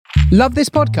Love this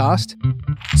podcast?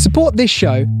 Support this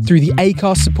show through the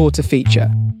Acast supporter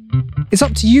feature. It's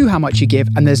up to you how much you give,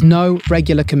 and there's no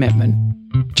regular commitment.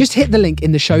 Just hit the link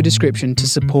in the show description to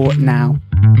support now.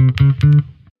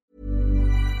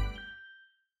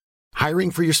 Hiring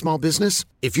for your small business?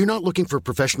 If you're not looking for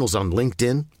professionals on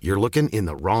LinkedIn, you're looking in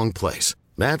the wrong place.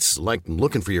 That's like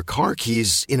looking for your car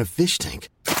keys in a fish tank.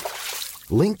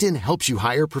 LinkedIn helps you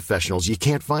hire professionals you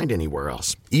can't find anywhere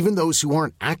else, even those who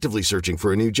aren't actively searching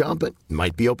for a new job but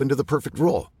might be open to the perfect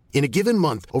role. In a given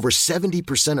month, over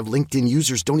 70% of LinkedIn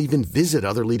users don't even visit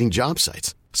other leading job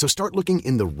sites. So start looking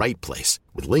in the right place.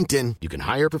 With LinkedIn, you can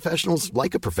hire professionals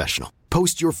like a professional.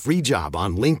 Post your free job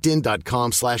on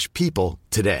linkedin.com/people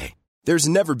today. There's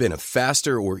never been a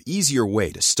faster or easier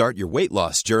way to start your weight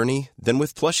loss journey than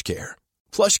with PlushCare.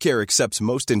 PlushCare accepts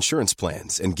most insurance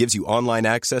plans and gives you online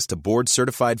access to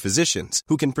board-certified physicians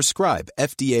who can prescribe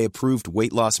FDA-approved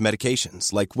weight loss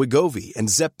medications like Wegovy and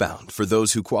Zepbound for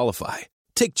those who qualify.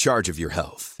 Take charge of your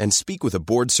health and speak with a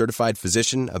board-certified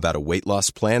physician about a weight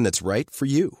loss plan that's right for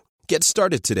you. Get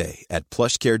started today at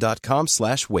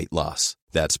plushcare.com/weight loss.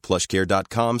 That's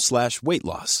plushcare.com/weight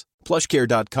loss.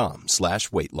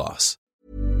 plushcare.com/weight loss.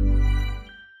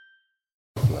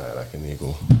 Nah, like an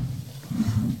eagle.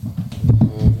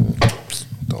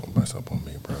 Don't mess up on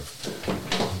me, bro.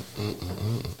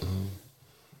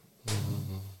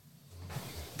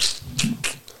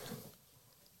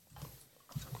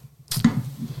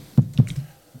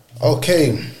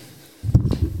 Okay.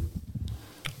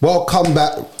 Welcome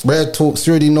back. Rare Talks.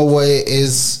 You already know what it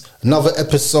is. Another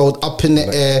episode up in the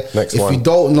air. Next if one. you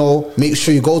don't know, make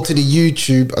sure you go to the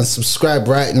YouTube and subscribe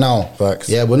right now. Facts.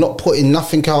 Yeah, we're not putting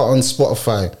nothing out on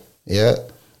Spotify. Yeah.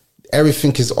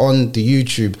 Everything is on the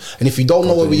YouTube. And if you don't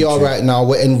know where we are right now,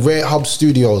 we're in Rare Hub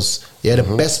Studios. Yeah, the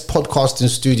best podcasting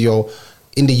studio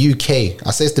in the UK.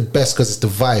 I say it's the best because it's the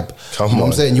vibe. Come you know what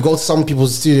I'm on. saying? You go to some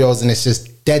people's studios and it's just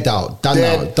dead out, done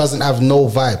out. It doesn't have no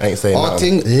vibe. Ain't saying Our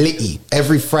nothing. thing, litty.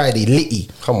 Every Friday, litty.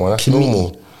 Come on, that's Committee.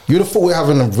 normal. You'd have thought we're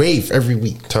having a rave every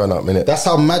week. Turn up, innit? That's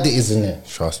how mad it is in there.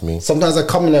 Trust me. Sometimes I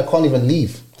come in there, I can't even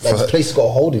leave. Like the place has got a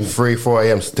hold of me. 3, 4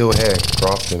 a.m. still here,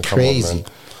 grafting. Come Crazy. on, man.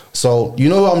 So, you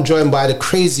know I'm joined by the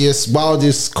craziest,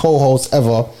 wildest co-host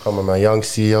ever. Come on, man. Young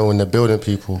CEO in the building,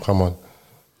 people. Come on.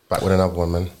 Back with another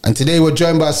one, man. And today we're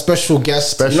joined by a special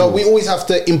guest. Special. You know, we always have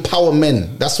to empower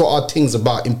men. That's what our thing's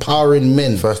about, empowering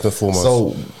men. First and foremost.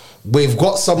 So, we've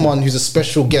got someone who's a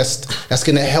special guest that's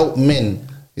going to help men.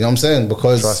 You know what I'm saying?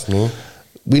 Because Trust me.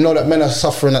 we know that men are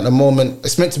suffering at the moment.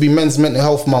 It's meant to be Men's Mental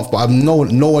Health Month, but no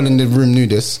one in the room knew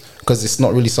this because it's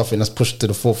not really something that's pushed to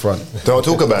the forefront. Don't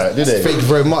talk about it, did they? Thank you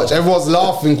very much. Everyone's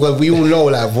laughing because we all know,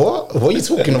 like, what? What are you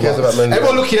talking cares about? about men's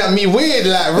Everyone health? looking at me weird,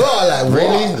 like, raw, like,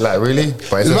 Really? what? Like, really?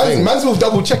 But it's a thing. Man's will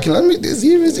double checking. Let me, is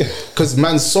it? Because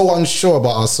man's so unsure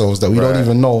about ourselves that we don't Right.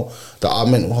 even know that our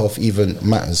mental health even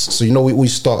matters. So, you know, we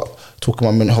start talking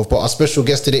about mental health. But our special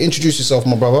guest today, introduce yourself,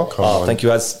 my brother. Thank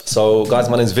you, Az. So, guys,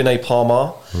 my name's Vinay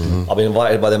Palmer. I've been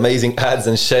invited by the amazing Ads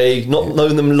and Shay. Not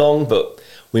known them long, but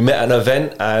we met at an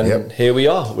event, and here we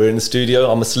are. We're in the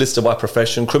studio. I'm a solicitor by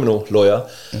profession, criminal lawyer.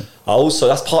 I also,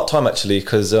 that's part-time actually,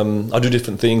 because I do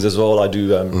different things as well. I do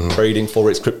trading,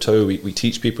 forex, crypto. We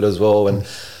teach people as well. And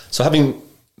so having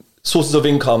sources of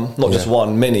income, not just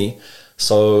one, many.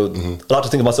 So I like to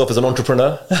think of myself as an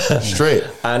entrepreneur. Straight.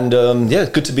 And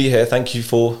good to be here. Thank you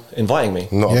for inviting me.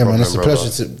 Not a Yeah, problem, man, it's a brother.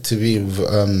 pleasure to be with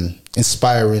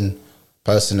inspiring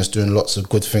person that's doing lots of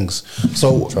good things.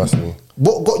 So, Trust me.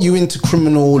 what got you into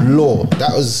criminal law?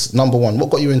 That was number one. What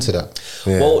got you into that?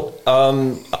 Yeah. Well,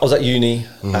 I was at uni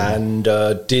and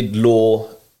did law.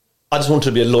 I just wanted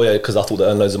to be a lawyer because I thought they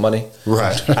earn loads of money.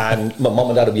 Right. And my mum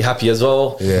and dad would be happy as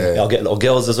well. Yeah. I'll get a lot of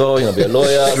girls as well, be a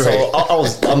lawyer. So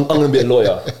I'm going to be a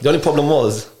lawyer. The only problem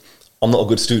was I'm not a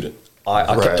good student. I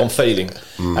kept Right. on failing.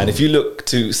 And if you look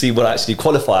to see what I actually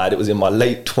qualified, it was in my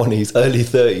late 20s, early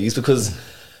 30s, because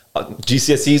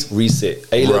GCSEs, resit.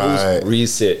 A-levels, Right.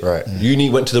 resit. Right. Uni,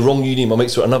 went to the wrong uni. My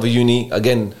mates were at another uni.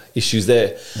 Again, issues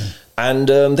there. And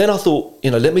then I thought,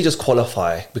 let me just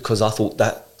qualify because I thought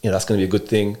that, that's going to be a good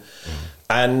thing.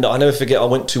 And I never forget, I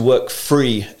went to work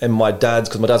free in my dad's,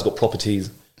 because my dad's got properties,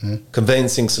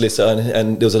 conveyancing solicitor,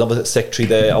 and there was another secretary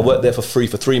there. I worked there for free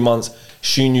for 3 months.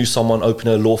 She knew someone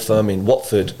opening a law firm in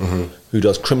Watford who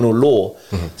does criminal law.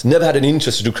 So never had an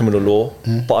interest to do criminal law,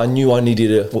 but I knew I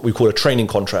needed what we call a training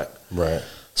contract. Right.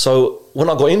 So when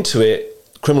I got into it,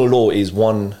 criminal law is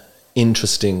one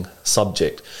interesting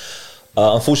subject.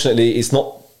 Unfortunately, it's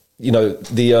not,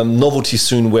 the novelty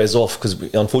soon wears off because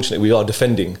unfortunately we are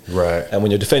defending. Right. And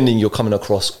when you're defending, you're coming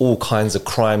across all kinds of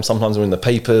crime. Sometimes they're in the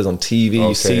papers, on TV,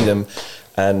 you see them.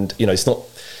 And, it's not,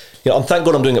 thank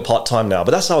God I'm doing it part-time now,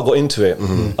 but that's how I got into it.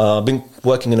 I've been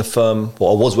working in a firm,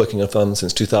 I was working in a firm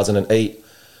since 2008,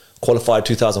 qualified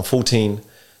 2014,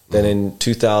 then in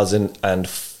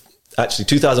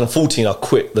 2014 I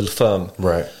quit the firm.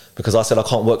 Right. Because I said I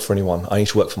can't work for anyone, I need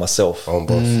to work for myself. Own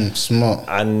boss. Smart.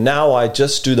 And now I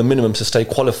just do the minimum to stay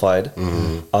qualified.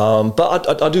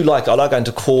 But I do like going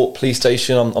to court, police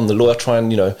station. I'm the lawyer, try and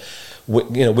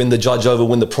win the judge over,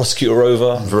 win the prosecutor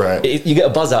over. Right. You get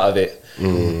a buzz out of it.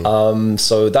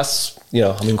 So that's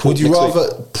I'm in court. Would you next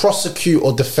rather week. prosecute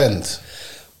or defend?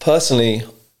 Personally,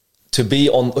 to be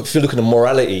on, if you're looking at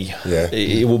morality, Yeah.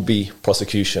 it will be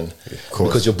prosecution, course.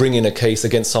 because you're bringing a case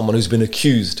against someone who's been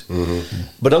accused.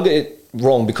 But don't get it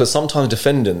wrong, because sometimes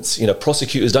defendants,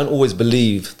 prosecutors don't always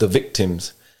believe the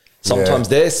victims. Sometimes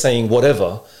they're saying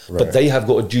whatever, but they have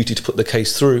got a duty to put the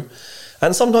case through.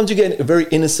 And sometimes you get a very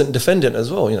innocent defendant as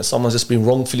well. Someone's just been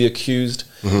wrongfully accused.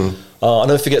 I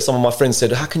never forget, some of my friends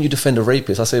said, "How can you defend a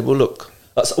rapist?" I said, "Well, look,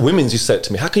 women's used to say it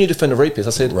to me. How can you defend a rapist?"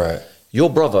 I said, Right. Your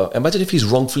brother, imagine if he's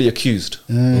wrongfully accused.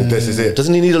 This is it.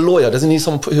 Doesn't he need a lawyer? Doesn't he need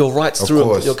someone to put your rights Of through and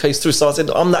course. put your case through?" So I said,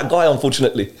 I'm that guy,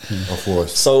 unfortunately. Of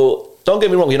course. So don't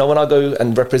get me wrong, when I go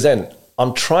and represent,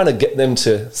 I'm trying to get them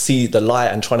to see the light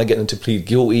and trying to get them to plead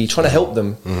guilty, trying to help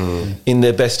them in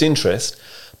their best interest.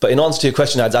 But in answer to your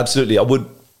question, Ads, absolutely, I would,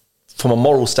 from a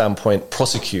moral standpoint,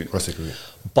 prosecute.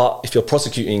 But if you're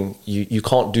prosecuting, you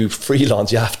can't do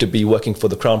freelance. You have to be working for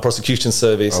the Crown Prosecution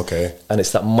Service. Okay. And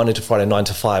it's that Monday to Friday 9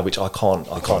 to 5, which I can't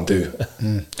do.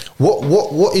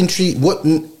 What intrigue? What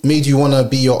made you want to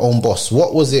be your own boss?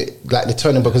 What was it like, the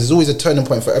turning? Because there's always a turning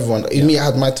point for everyone. In me, I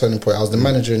had my turning point. I was the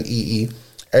manager in EE.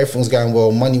 Everything was going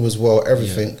well. Money was well.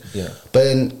 Everything. Yeah. But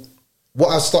then, what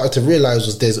I started to realize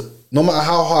was no matter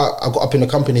how hard I got up in the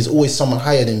company, there's always someone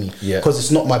higher than me. Yeah. Because it's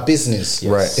not my business.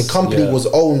 Right. The company was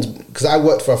owned, because I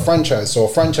worked for a franchise, so a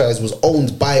franchise was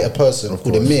owned by a person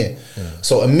called Amir.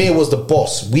 So Amir was the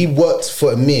boss. We worked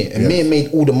for Amir. Amir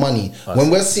made all the money. When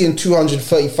we're seeing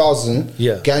 230,000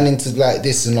 going into like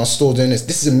this in our store doing this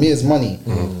is Amir's money.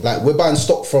 Like, we're buying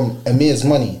stock from Amir's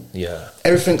money.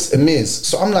 Everything's Amir's.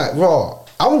 So I'm like,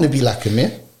 I want to be like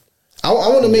Amir. I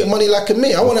want to make money like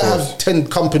Amir. I want to have 10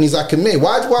 companies like Amir.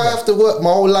 Why do I have to work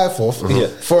my whole life off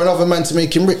for another man to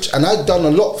make him rich? And I've done a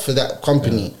lot for that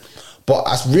company. But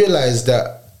I realised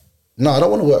that, no, I don't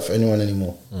want to work for anyone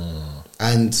anymore.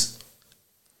 And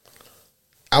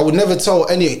I would never tell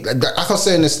any, like I was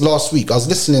saying this last week, I was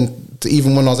listening to,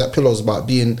 even when I was at Pillows, about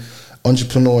being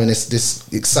entrepreneur and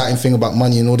this exciting thing about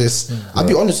money and all this. I'll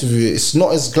be honest with you, it's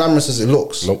not as glamorous as it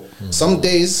looks. Some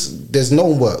days there's no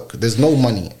work, there's no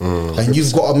money, and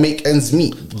you've got to make ends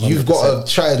meet. You've 100%. Got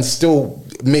to try and still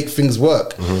make things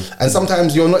work, and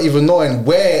sometimes you're not even knowing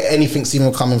where anything's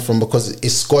even coming from because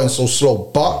it's going so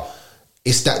slow. But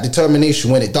it's that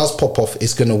determination, when it does pop off,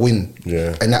 it's gonna win,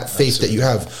 and that faith that you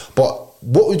have. But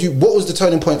what was the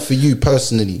turning point for you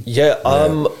personally?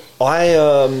 I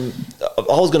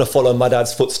was going to follow my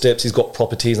dad's footsteps. He's got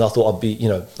properties, and I thought I'll be,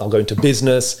 I'll go into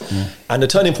business. And the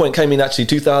turning point came in actually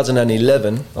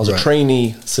 2011. I was a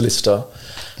trainee solicitor,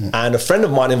 and a friend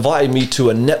of mine invited me to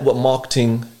a network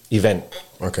marketing event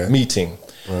meeting.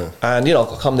 And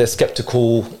I come there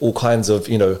skeptical, all kinds of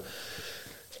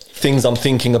things I'm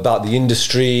thinking about the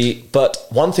industry. But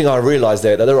one thing I realized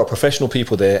there, that there are professional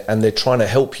people there, and they're trying to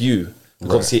help you.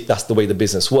 Obviously, that's the way the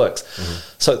business works.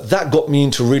 So that got me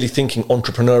into really thinking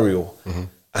entrepreneurial.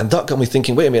 And that got me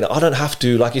thinking, wait a minute, I don't have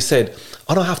to, like you said,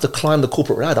 I don't have to climb the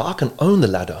corporate ladder. I can own the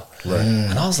ladder.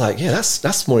 And I was like, yeah,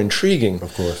 that's more intriguing.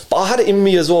 Of course. But I had it in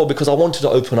me as well, because I wanted to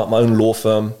open up my own law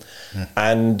firm.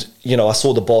 And, I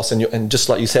saw the boss, and just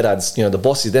like you said, Ads, the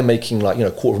bosses, they're making like,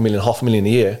 $250,000, $500,000 a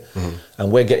year.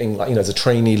 And we're getting like, as a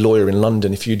trainee lawyer in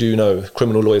London, if you do know,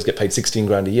 criminal lawyers get paid 16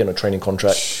 grand a year on a training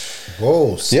contract.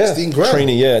 Whoa, 16 grand.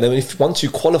 Training, and then once you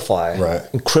qualify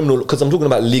in criminal, because I'm talking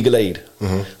about legal aid,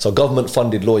 so government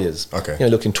funded lawyers,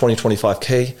 looking 20,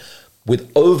 25K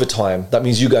with overtime. That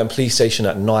means you go in police station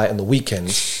at night and the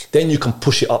weekends, then you can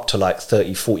push it up to like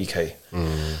 30, 40K.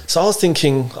 So I was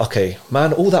thinking, okay,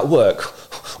 man, all that work,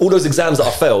 all those exams that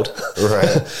I failed,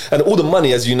 and all the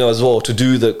money, as you know as well, to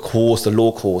do the course, the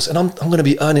law course, and I'm going to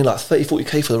be earning like 30,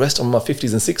 40K for the rest of my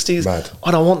 50s and 60s.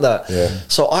 I don't want that.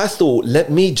 So I thought, let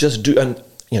me just do, and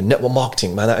network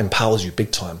marketing, man, that empowers you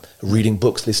big time. Reading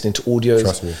books, listening to audios.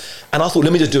 Trust me. And I thought,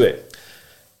 let me just do it.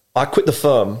 I quit the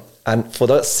firm, and for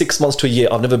that 6 months to a year,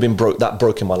 I've never been that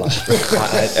broke in my life. I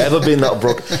had ever been that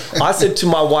broke. I said to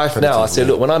my wife now, I said,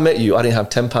 look, when I met you, I didn't have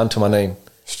 £10 to my name.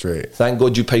 Straight. Thank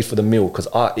God you paid for the meal, because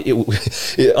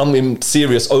I'm in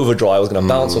serious overdrive. I was going to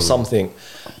bounce or something.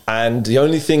 And the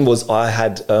only thing was I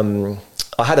had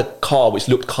a car which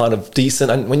looked kind of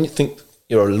decent. And when you think,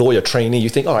 you're a lawyer trainee, you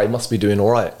think, all right, it must be doing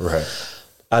all right. Right.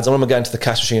 As I remember going to the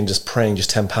cash machine and just praying, just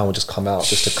 £10 would just come out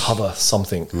just to cover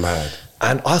something. Mad.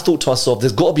 And I thought to myself,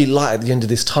 there's got to be light at the end of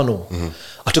this tunnel.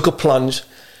 I took a plunge.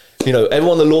 You know,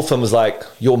 everyone in the law firm was like,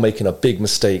 you're making a big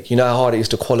mistake. You know how hard it is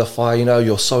to qualify. You know,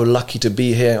 you're so lucky to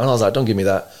be here. And I was like, don't give me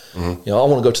that. You know, I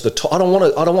want to go to the top. I don't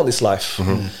want this life.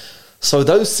 So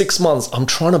those 6 months, I'm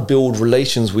trying to build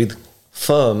relations with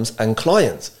firms and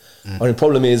clients. Only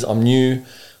problem is I'm new,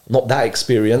 not that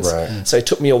experienced. Right. So it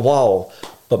took me a while,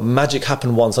 but magic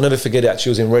happened once. I'll never forget it. Actually,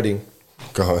 I was in Reading.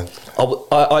 Go on.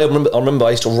 I remember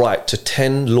I used to write to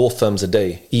 10 law firms a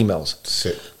day, emails.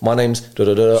 Sick. My name's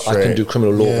da-da-da, I can do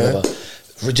criminal law, whatever.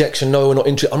 Rejection, no, we're not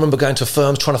interested. I remember going to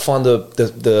firms, trying to find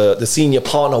the senior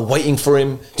partner, waiting for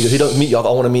him. He goes, he don't meet you, I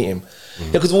want to meet him.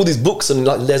 Yeah, because all these books and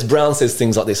like Les Brown says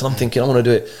things like this, and I'm thinking, I want to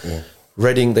do it. Yeah.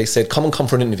 Reading, they said, come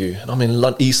for an interview. And I'm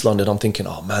in East London, I'm thinking,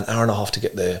 oh man, hour and a half to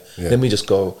get there. Let me just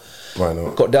go. Why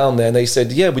not? Got down there and they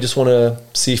said, yeah, we just want to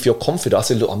see if you're confident. I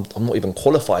said, look, I'm not even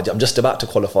qualified. I'm just about to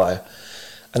qualify.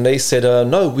 And they said,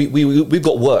 no, we've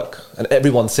got work. And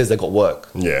everyone says they got work.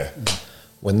 Yeah.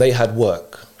 When they had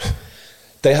work,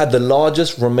 they had the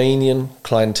largest Romanian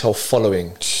clientele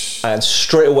following. And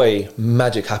straight away,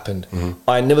 magic happened.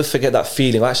 I never forget that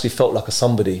feeling. I actually felt like a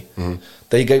somebody.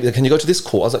 They gave, can you go to this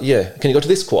court? I was like, yeah. Can you go to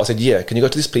this court? I said, yeah. Can you go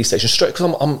to this police station? Straight,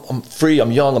 because I'm free,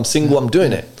 I'm young, I'm single, I'm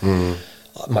doing it.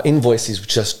 My invoices were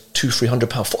just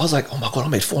 £200-300. I was like, oh my God, I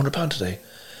made £400 today.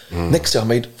 Next day I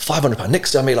made £500.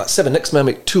 Next day I made like 7. Next day I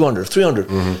made 200, 300.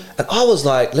 And I was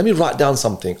like, let me write down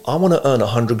something. I want to earn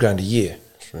 100 grand a year.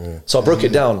 So I broke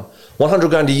it down. 100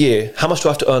 grand a year, how much do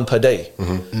I have to earn per day?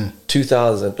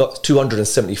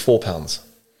 £274.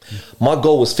 My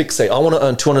goal was fixate. I want to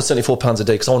earn £274 a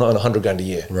day because I want to earn 100 grand a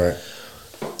year. Right.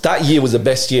 That year was the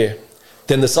best year.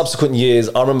 Then the subsequent years,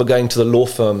 I remember going to the law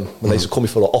firm when they used to call me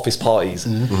for like office parties,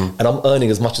 and I'm earning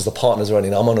as much as the partners are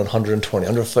earning. I'm on 120,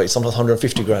 130, sometimes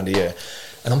 150 grand a year.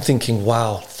 And I'm thinking,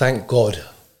 wow, thank God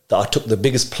that I took the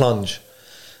biggest plunge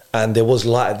and there was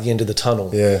light at the end of the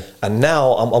tunnel. Yeah. And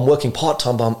now I'm working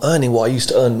part-time, but I'm earning what I used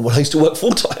to earn when I used to work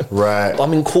full-time. Right.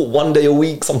 I'm in court 1 day a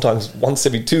week, sometimes once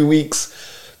every 2 weeks,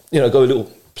 you know, go a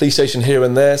little police station here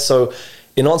and there. So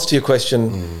in answer to your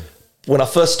question, when I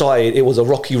first started, it was a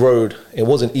rocky road. It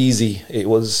wasn't easy. It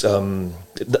was, it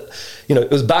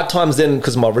was bad times then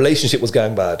because my relationship was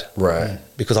going bad. Right.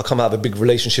 Because I come out of a big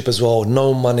relationship as well,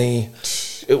 no money,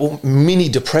 mini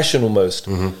depression almost.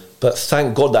 But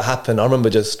thank God that happened. I remember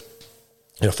just,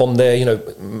 from there,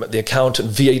 the accountant,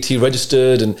 VAT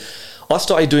registered, and I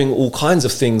started doing all kinds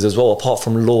of things as well, apart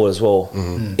from law as well,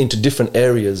 into different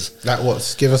areas. Like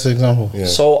what? Give us an example. Yeah.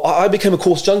 So I became a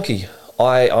course junkie.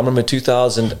 I remember in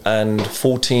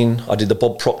 2014, I did the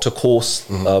Bob Proctor course.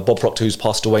 Bob Proctor, who's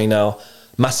passed away now,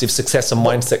 massive success and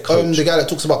mindset coach. The guy that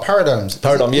talks about paradigms.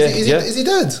 Paradigm, Is he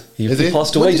dead? He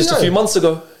passed away just a few months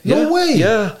ago. No way.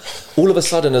 Yeah, all of a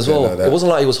sudden as well. It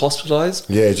wasn't like he was hospitalized.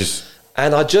 Yeah,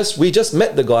 And we just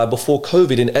met the guy before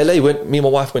COVID in LA. Me and my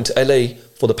wife went to LA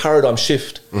for the paradigm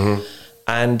shift,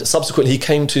 and subsequently he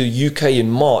came to UK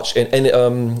in March at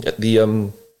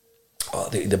the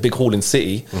big hall in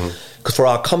City, because for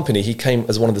our company he came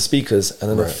as one of the speakers,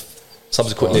 and then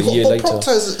subsequently a year later. Bob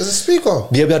Proctor as a speaker.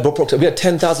 Yeah, we had Bob Proctor. We had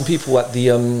 10,000 people at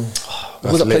the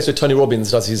what was that place where Tony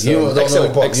Robbins does his Excel? You don't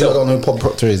know who Bob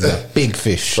Proctor is. Big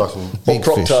fish. Bob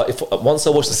Proctor. Once I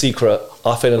watched The Secret,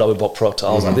 I fell in love with Bob Proctor.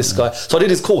 I was like, this guy. So I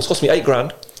did his course. Cost me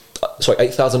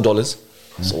 $8,000.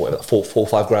 So what, $4 or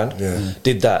 $5 grand. Yeah.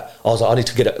 Did that. I was like, I need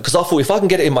to get it, because I thought if I can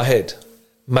get it in my head,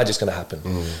 magic's going to happen.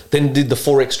 Then did the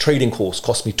Forex trading course.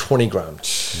 Cost me 20 grand.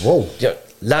 Whoa. Yeah.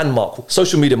 Landmark,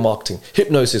 social media marketing,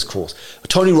 hypnosis course,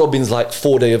 Tony Robbins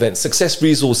 4-day events, Success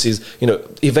Resources,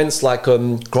 events like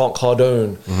Grant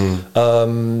Cardone.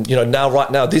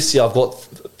 Right now this year I've got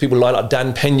people like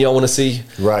Dan Pena I want to see.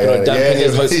 Dan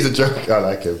Pena he's a joke. I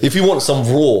like him. If you want some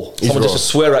someone just to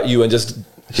swear at you and just,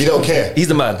 he don't care. He's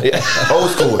the man. Yeah.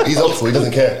 Old school. He's old school. He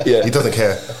doesn't care. Yeah. He doesn't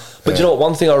care. But you know what?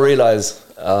 One thing I realize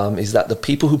is that the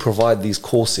people who provide these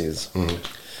courses,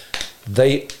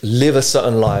 they live a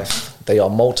certain life. They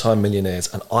are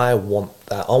multi-millionaires, and I want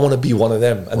that. I want to be one of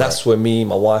them. And that's where me and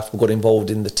my wife got involved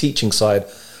in the teaching side.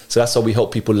 So that's how we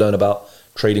help people learn about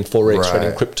trading Forex,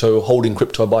 trading crypto, holding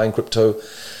crypto, buying crypto.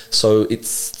 So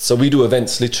we do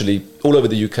events literally all over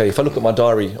the UK. If I look at my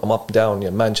diary, I'm up and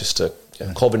down, Manchester,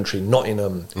 Coventry,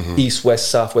 Nottingham, East, West,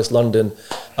 South West London.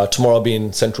 Tomorrow I'll be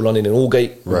in Central London in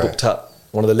Aldgate. We booked at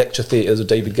one of the lecture theatres of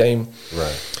David Game.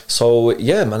 So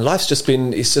yeah, man, life's just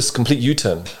it's just complete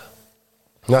U-turn.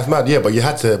 That's mad, yeah, but you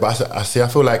had to. But I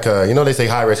feel like they say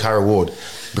high risk, high reward,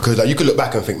 because you could look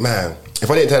back and think, man,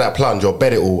 if I didn't take that plunge or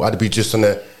bet it all, I'd be just on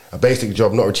the a basic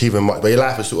job, not achieving much, but your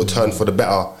life is sort of turned for the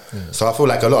better. So I feel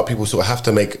like a lot of people sort of have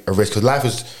to make a risk,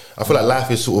 because I feel like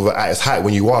life is sort of at its height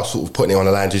when you are sort of putting it on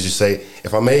the line to just say,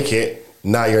 if I make it,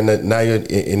 now you're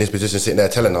in this position sitting there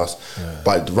telling us.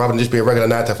 But rather than just be a regular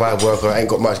 9-to-5 worker, I ain't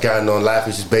got much going on, life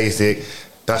is just basic.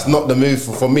 That's not the move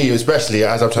for me, especially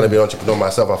as I'm trying to be an entrepreneur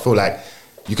myself. I feel like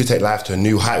you could take life to a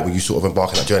new height when you sort of embark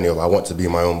on that journey of, I want to be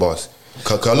my own boss.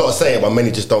 Because a lot say it, but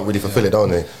many just don't really fulfill it,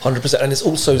 don't they? 100%. And it's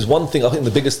also one thing, I think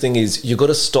the biggest thing is you got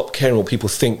to stop caring what people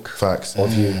think Facts.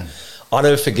 of you. I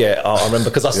never forget, I remember,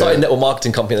 because I started a network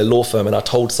marketing company at a law firm, and I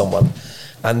told someone,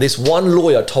 and this one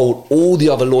lawyer told all the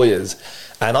other lawyers,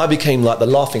 and I became like the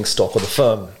laughing stock of the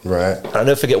firm. Right. And I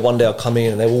never forget, one day I come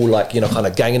in and they're all like, kind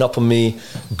of ganging up on me,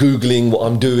 Googling what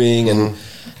I'm doing. And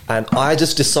I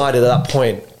just decided at that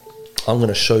point, I'm going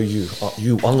to show you.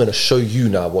 I'm going to show you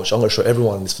now, watch. I'm going to show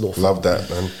everyone in this law firm. Love that,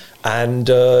 man. And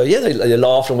they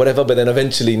laughed and whatever, but then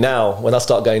eventually now, when I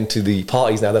start going to the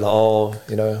parties now, they're like,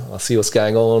 I see what's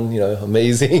going on,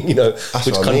 amazing,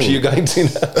 which country you're going to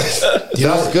now. Do you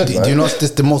know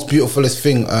what's the most beautifulest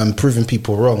thing? Proving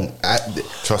people wrong. I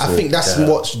think that's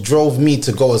what drove me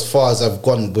to go as far as I've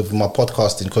gone with my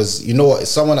podcasting, because you know what,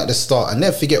 someone at the start, I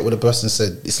never forget what the person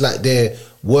said. It's like their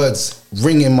words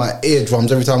ring in my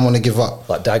eardrums every time I want to give up.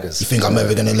 Like daggers. You think I'm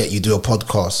ever going to let you do a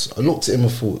podcast? I looked at him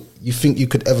and thought, you think you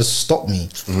could ever stop me?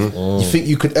 You think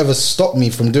you could ever stop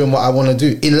me from doing what I want to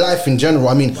do? In life in general,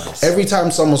 I mean, every time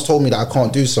someone's told me that I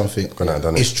can't do something,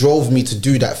 it's drove me to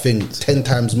do that thing 10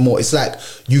 times more. It's like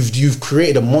you've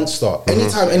created a monster.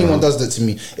 Anytime anyone does that to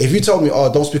me, if you tell me,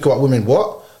 don't speak about women,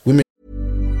 what? Women.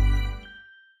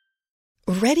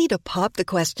 Ready to pop the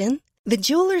question? The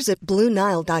jewelers at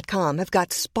BlueNile.com have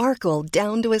got sparkle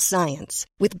down to a science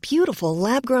with beautiful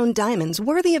lab-grown diamonds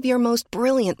worthy of your most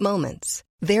brilliant moments.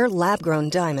 Their lab-grown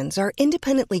diamonds are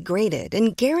independently graded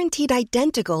and guaranteed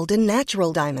identical to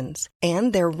natural diamonds,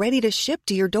 and they're ready to ship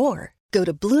to your door. Go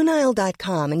to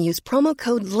BlueNile.com and use promo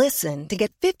code LISTEN to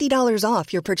get $50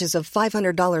 off your purchase of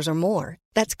 $500 or more.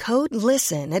 That's code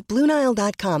LISTEN at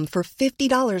BlueNile.com for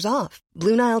 $50 off.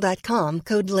 BlueNile.com,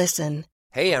 code LISTEN.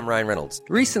 Hey, I'm Ryan Reynolds.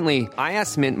 Recently, I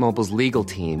asked Mint Mobile's legal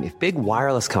team if big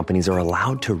wireless companies are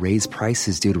allowed to raise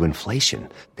prices due to inflation.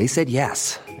 They said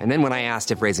yes. And then when I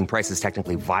asked if raising prices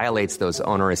technically violates those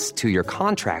onerous 2-year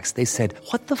contracts, they said,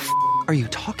 "What the f*** are you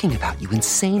talking about, you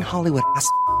insane Hollywood ass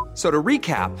f- So to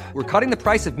recap, we're cutting the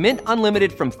price of Mint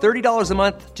Unlimited from $30 a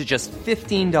month to just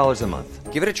 $15 a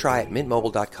month. Give it a try at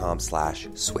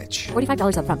mintmobile.com/switch.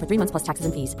 $45 up front for 3 months plus taxes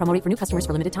and fees. Promo rate for new customers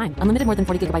for limited time. Unlimited more than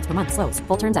 40 gigabytes per month. Slows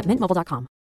full terms at mintmobile.com.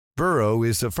 Burrow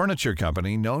is a furniture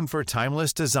company known for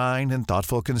timeless design and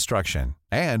thoughtful construction,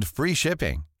 and free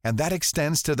shipping. And that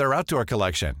extends to their outdoor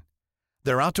collection.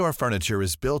 Their outdoor furniture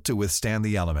is built to withstand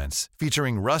the elements,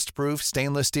 featuring rust-proof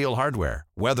stainless steel hardware,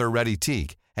 weather-ready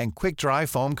teak, and quick-dry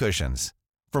foam cushions.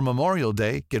 For Memorial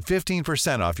Day, get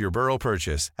 15% off your Burrow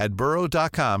purchase at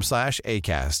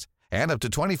burrow.com/ACAST and up to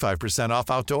 25%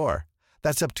 off outdoor.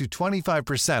 That's up to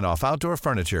 25% off outdoor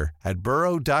furniture at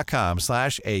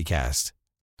burrow.com/ACAST.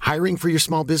 Hiring for your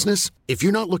small business? If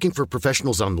you're not looking for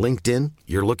professionals on LinkedIn,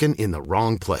 you're looking in the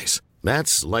wrong place.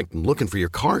 That's like looking for your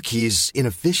car keys in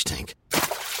a fish tank.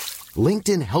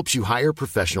 LinkedIn helps you hire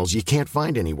professionals you can't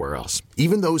find anywhere else,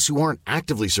 even those who aren't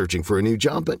actively searching for a new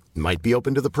job but might be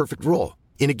open to the perfect role.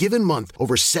 In a given month,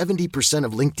 over 70%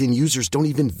 of LinkedIn users don't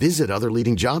even visit other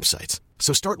leading job sites.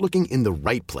 So start looking in the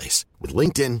right place. With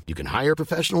LinkedIn, you can hire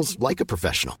professionals like a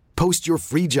professional. Post your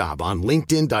free job on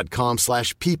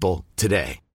linkedin.com/people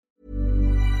today.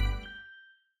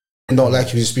 I don't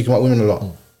like you speaking about women a lot.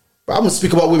 But I'm going to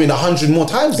speak about women 100 more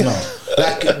times now.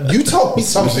 Like, you told me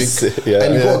something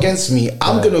and you go against me.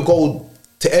 I'm going to go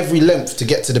to every length to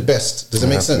get to the best. Does it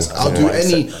make sense? I'll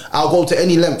go to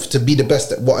any length to be the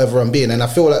best at whatever I'm being. And I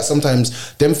feel like sometimes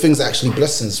them things are actually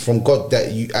blessings from God,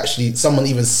 that you actually, someone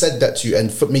even said that to you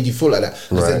and made you feel like that.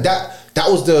 Because that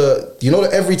was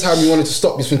every time you wanted to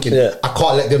stop, you're thinking, I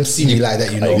can't let them see me like that,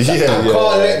 I can't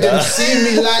let them see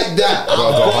me like that.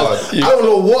 I don't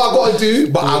know what I got to do,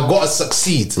 but I got to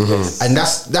succeed. And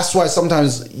that's why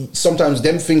sometimes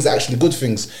them things are actually good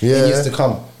things in years to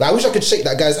come. Like, I wish I could shake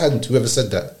that guy's hand, whoever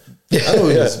said that. I know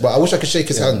he is, but I wish I could shake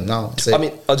his hand now. I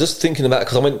mean, I was just thinking about it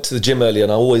because I went to the gym earlier,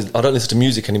 and I don't listen to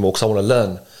music anymore because I want to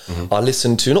learn. I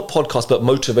listen to not podcasts but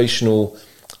motivational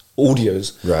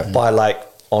audios by like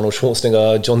Arnold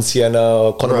Schwarzenegger, John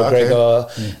Cena, Conor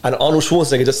McGregor. And Arnold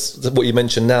Schwarzenegger, just what you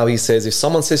mentioned now, he says, if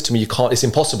someone says to me, you can't, it's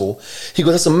impossible, he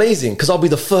goes, that's amazing, because I'll be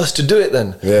the first to do it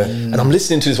then. Yeah. And I'm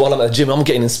listening to this while I'm at the gym, I'm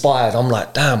getting inspired. I'm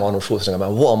like, damn, Arnold Schwarzenegger,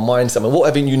 man, what a mindset, man,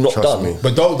 what have you not done? Me.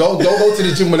 But don't go to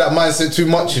the gym with that mindset too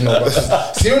much, you know.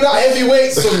 See all that heavy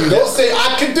weights on you. Don't say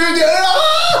I can do this.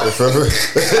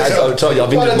 I'll tell you,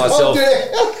 I've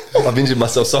injured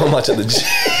myself so much at the gym.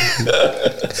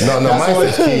 No,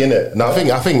 mindset's key, innit? No, I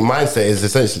think mindset is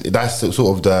essentially, that's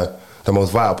sort of the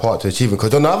most vital part to achieving.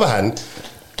 Because on the other hand,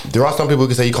 there are some people who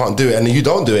can say you can't do it, and then you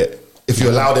don't do it if you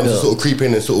allow them to sort of creep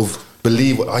in and sort of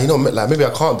believe, like maybe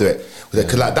I can't do it.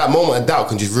 Because like that moment of doubt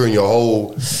can just ruin your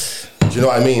whole. Do you know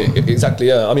what I mean? Exactly,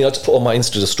 yeah. I mean, I just put on my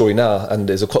Insta story now, and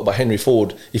there's a quote by Henry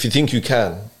Ford: "If you think you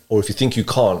can, or if you think you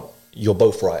can't, you're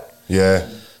both right." Yeah.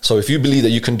 So if you believe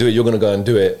that you can do it, you're going to go and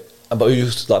do it. But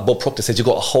like Bob Proctor said, you've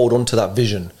got to hold on to that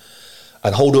vision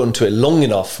and hold on to it long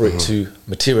enough for it to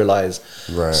materialize.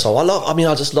 Right. So I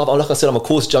just love, like I said, I'm a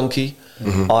course junkie.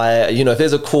 If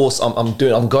there's a course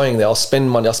I'm going there, I'll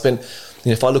spend money.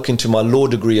 If I look into my law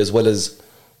degree as well as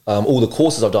all the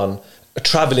courses I've done,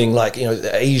 traveling like,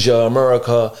 Asia,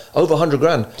 America, over 100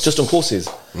 grand just on courses.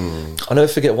 I'll never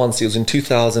forget once, it was in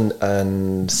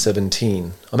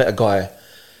 2017. I met a guy,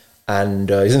 and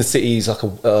he's in the city. He's like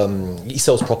he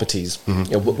sells properties,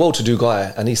 well-to-do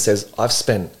guy, and he says, I've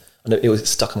spent, and it was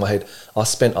stuck in my head, I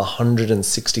spent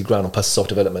 160 grand on personal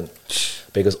self-development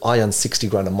because I earn 60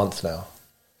 grand a month now.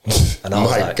 And I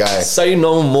was like, say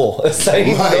no more.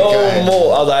 Say no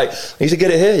more. I was like, you should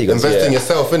get it here. He goes, invest in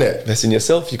yourself, innit? Invest in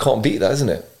yourself. You can't beat that, isn't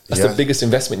it? That's the biggest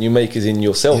investment you make is in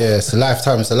yourself. Yeah, it's a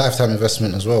lifetime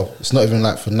investment as well. It's not even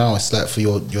like for now, it's like for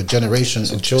your generation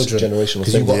and children.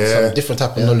 Because you've got some different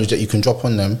type of knowledge that you can drop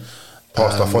on them.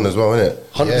 Pass stuff on as well, innit?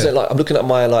 100%. Like I'm looking at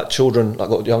my children, like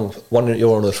got young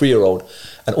 1-year-old and a 3-year-old,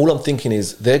 and all I'm thinking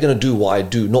is they're gonna do what I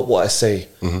do, not what I say.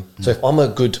 So if I'm a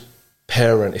good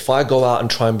parent, if I go out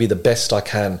and try and be the best I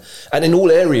can, and in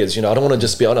all areas, I don't want to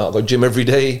just be, I go gym every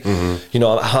day, I'm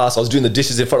at house, I was doing the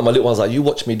dishes in front of my little ones, like, you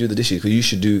watch me do the dishes because you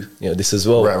should do this as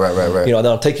well. Right. And then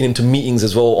I'm taking him to meetings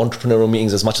as well, entrepreneurial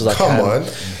meetings as much as I can. Come on.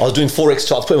 I was doing Forex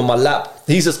charts, putting him on my lap,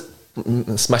 he's just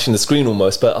smashing the screen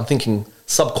almost, but I'm thinking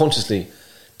subconsciously,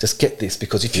 just get this,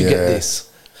 because if you get this,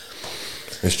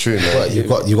 it's true, man. You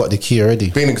got the key already.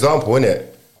 Be an example, innit?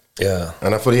 Yeah,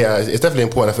 and I thought it's definitely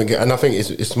important. I think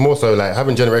it's more so like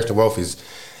having generational wealth is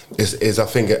I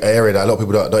think an area that a lot of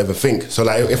people don't even think. So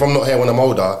like if I'm not here when I'm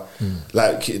older,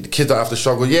 like kids don't have to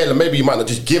struggle. Yeah, like maybe you might not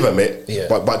just give them it,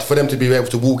 but for them to be able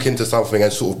to walk into something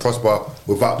and sort of prosper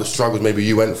without the struggles maybe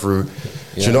you went through.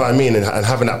 Do you know what I mean? And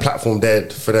having that platform there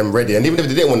for them ready. And even if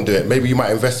they didn't want to do it, maybe you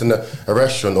might invest in a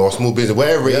restaurant or a small business,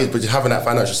 wherever it is, but just having that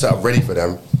financial setup ready for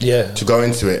them to go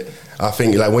into it. I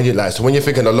think like when you're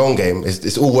thinking the long game,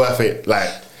 it's all worth it. Like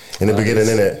in the beginning,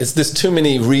 innit? There's too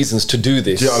many reasons to do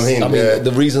this. Do you know what I mean?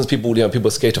 The reasons people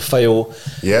are scared to fail.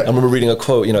 Yeah. I remember reading a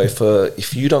quote.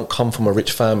 If you don't come from a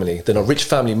rich family, then a rich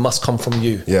family must come from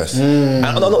you. Yes. And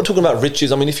I'm not talking about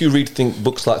riches. I mean, if you read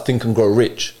books like Think and Grow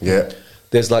Rich,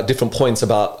 there's like different points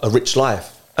about a rich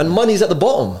life. And money's at the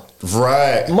bottom.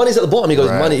 Right. Money's at the bottom. He goes,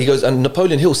 money. He goes, and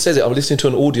Napoleon Hill says it. I was listening to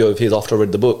an audio of his after I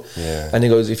read the book. Yeah. And he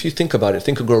goes, if you think about it,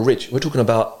 Think and Grow Rich. We're talking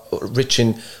about rich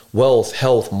in wealth,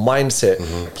 health, mindset,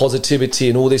 positivity,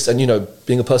 and all this. And,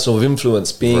 being a person of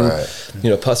influence, being, a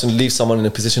person who leaves someone in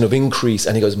a position of increase.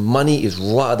 And he goes, money is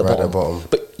right at the bottom.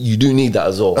 But you do need that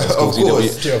as well. Of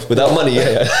course. Without money,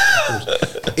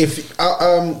 If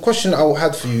question I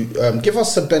had for you, give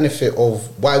us a benefit of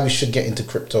why we should get into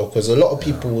crypto, because a lot of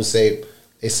people will say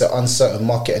it's an uncertain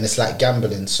market and it's like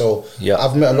gambling. So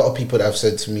I've met a lot of people that have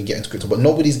said to me get into crypto, but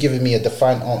nobody's given me a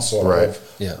defined answer of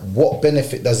what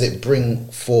benefit does it bring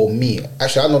for me.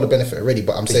 Actually, I know the benefit already,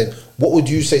 but I'm saying, what would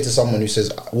you say to someone who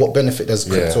says, what benefit does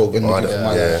crypto bring for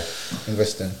my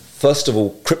investing? First of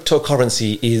all,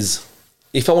 cryptocurrency is,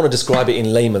 if I want to describe it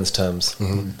in layman's terms,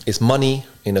 it's money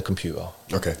in a computer.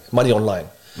 Okay. Money online.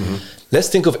 Let's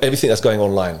think of everything that's going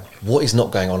online. What is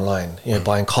not going online?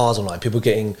 Buying cars online, people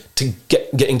getting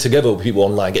together with people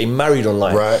online, getting married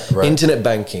online, right. Internet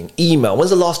banking, email.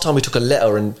 When's the last time we took a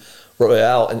letter and wrote it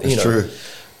out? And true.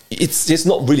 It's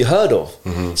not really heard of.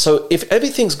 So if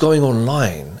everything's going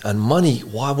online and money,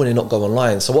 why would it not go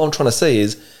online? So what I'm trying to say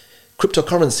is,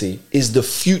 cryptocurrency is the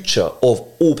future of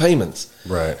all payments.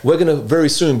 Right. We're going to very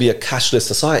soon be a cashless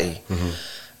society.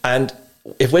 And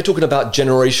if we're talking about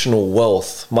generational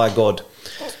wealth, my God,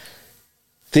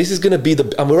 this is going to be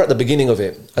and we're at the beginning of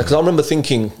it. Because I remember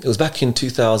thinking, it was back in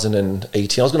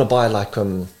 2018, I was going to buy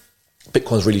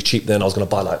Bitcoin's really cheap then, I was going to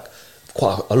buy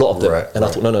quite a lot of them. Right, and I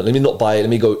right. thought, no, let me not buy it. Let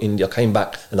me go India. I came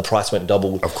back and the price went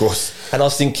double. Of course. And I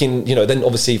was thinking, you know, then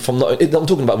obviously I'm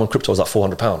talking about when crypto was like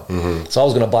 £400. Mm-hmm. So I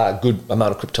was going to buy a good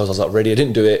amount of cryptos. I was like ready. I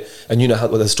didn't do it. And you know how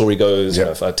the story goes, you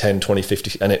know, for 10, 20,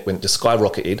 50, and it went just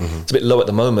skyrocketed. Mm-hmm. It's a bit low at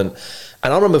the moment.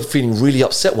 And I remember feeling really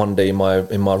upset one day in my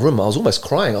room. I was almost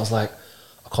crying. I was like,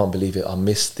 I can't believe it. I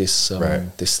missed this,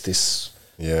 this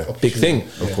big thing.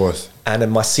 Of course. And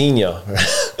then my senior,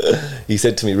 he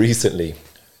said to me recently,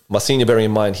 my senior, bearing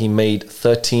in mind, he made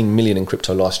 13 million in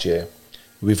crypto last year,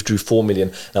 withdrew 4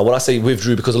 million. Now, when I say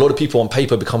withdrew, because a lot of people on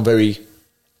paper become very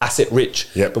asset rich,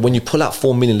 Yep. but when you pull out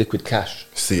 4 million liquid cash,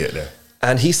 See it there.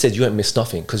 and he said, you ain't missed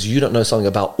nothing because you don't know something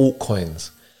about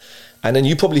altcoins. And then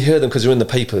you probably hear them because you're in the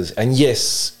papers. And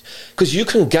yes, because you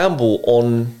can gamble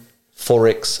on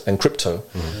Forex and crypto,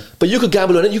 but you could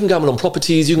gamble on it. You can gamble on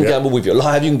properties. You can gamble with your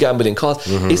life. You can gamble in cars.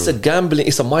 It's a gambling.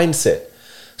 It's a mindset.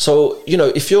 So, you know,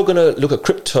 if you're going to look at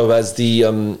crypto as the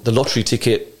lottery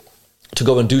ticket to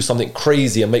go and do something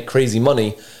crazy and make crazy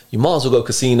money, you might as well go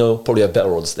casino, probably have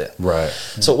better odds there. Right.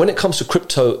 So when it comes to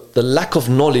crypto, the lack of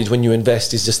knowledge when you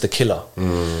invest is just the killer.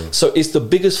 So it's the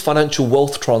biggest financial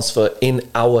wealth transfer in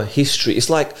our history. It's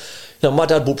like, you know, my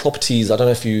dad bought properties. I don't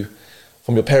know if you,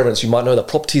 from your parents, you might know that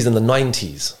properties in the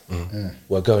 90s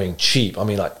were going cheap. I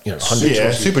mean, like, you know, 100.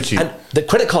 Yeah, super cheap. And the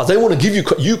credit cards, they want to give you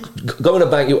go in a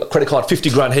bank, your credit card, 50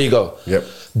 grand, here you go. Yep.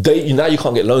 Now you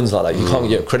can't get loans like that. You can't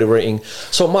get a credit rating.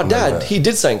 So my dad, he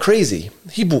did something crazy.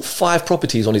 He bought 5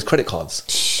 properties on his credit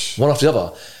cards, one after the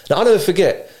other. Now, I'll never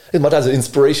forget, my dad's an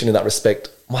inspiration in that respect.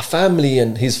 My family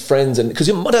and his friends, and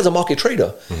because my dad's a market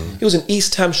trader. He was in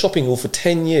East Ham shopping mall for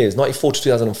 10 years, 94 to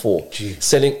 2004,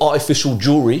 selling artificial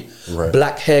jewelry,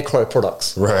 black hair color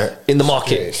products in the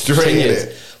market. 10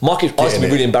 years. Market, I used to be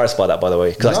really embarrassed by that, by the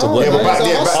way, because I used to work.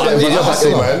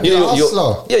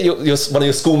 One of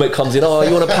your schoolmate comes in, oh,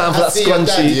 you want a pound for that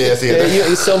scrunchie?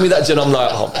 You sell me that, Jen. I'm like,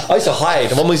 oh. I used to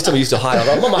hide. My mum used to tell me I used to hide. I'm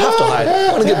like, Mum, I have to hide.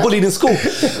 I want to get bullied in school.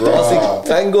 But I was thinking,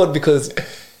 thank God, because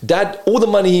Dad, all the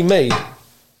money he made,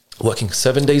 working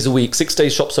 7 days a week, 6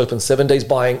 days shops open, 7 days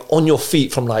buying, on your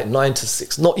feet from like 9 to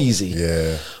 6, not easy.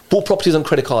 Yeah. Bought properties on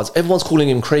credit cards. Everyone's calling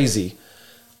him crazy.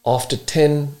 After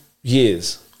 10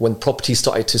 years, when property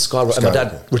started to skyrocket, and my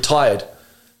dad retired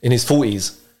in his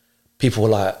 40s, people were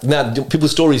like, now people's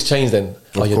stories changed then.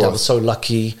 Oh, your dad was so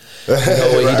lucky. You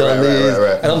know what he done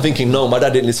this. And I'm thinking, no, my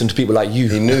dad didn't listen to people like you.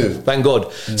 He knew. Thank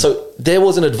God. So there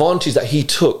was an advantage that he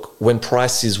took when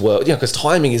prices were, you know, because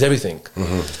timing is everything.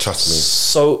 Trust me.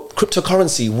 So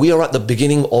cryptocurrency, we are at the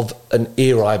beginning of an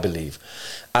era, I believe.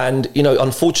 And, you know,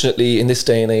 unfortunately, in this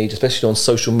day and age, especially on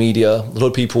social media, a lot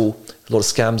of people, a lot of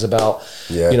scams about.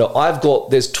 You know,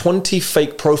 there's 20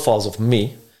 fake profiles of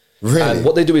me. Really? And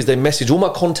what they do is they message all my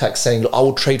contacts saying, look, I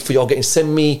will trade for you.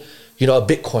 Send me, you know, a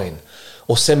Bitcoin,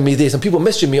 or send me this. And people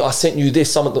messaging me, I sent you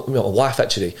this. My wife,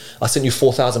 actually, I sent you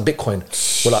 4,000 Bitcoin.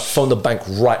 We're like, phone the bank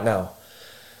right now.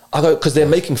 I go, because they're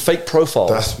making fake profiles.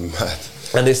 That's mad.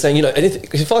 And they're saying, you know,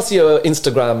 if I see an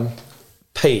Instagram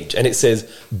page and it says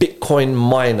Bitcoin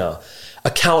miner,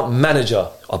 account manager,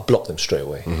 I block them straight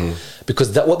away. Because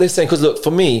what they're saying, because look,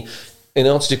 for me, in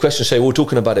answer to your question, Shay, we were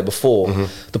talking about it before.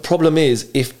 The problem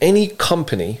is, if any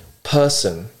company,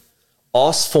 person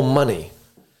asks for money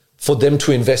for them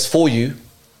to invest for you,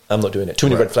 I'm not doing it. Too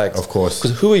many red flags. Of course.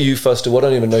 Because who are you, first of all? I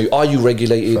don't even know you. Are you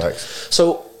regulated? Facts.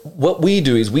 So what we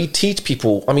do is we teach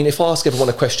people. I mean, if I ask everyone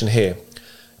a question here,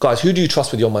 guys, who do you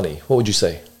trust with your money? What would you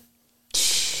say?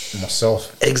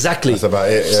 Myself. Exactly. That's about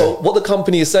it. Yeah. So what the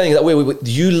company is saying, that way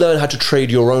you learn how to trade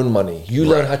your own money. You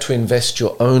learn how to invest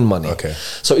your own money. Okay.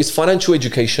 So it's financial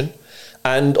education.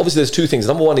 And obviously there's two things.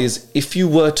 Number one is, if you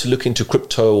were to look into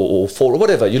crypto or for or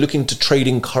whatever, you're looking into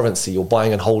trading currency or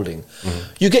buying and holding,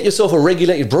 you get yourself a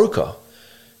regulated broker.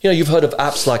 You know, you've heard of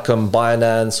apps like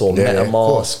Binance or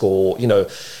MetaMask or, you know,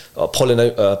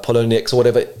 Poloniex or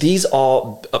whatever. These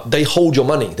are, they hold your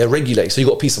money. They're regulated, so you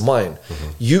got peace of mind.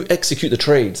 You execute the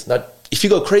trades. Now, if you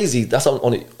go crazy, that's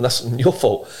that's your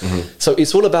fault. So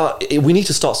it's all about, we need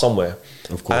to start somewhere.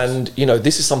 Of course. And, you know,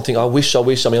 this is something I wish, I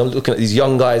mean, I'm looking at these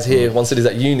young guys here, one said he's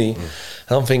at uni, and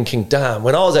I'm thinking, damn,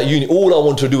 when I was at uni, all I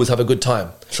wanted to do was have a good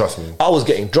time. Trust me. I was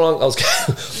getting drunk, I was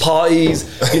getting parties,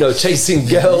 you know, chasing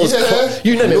girls,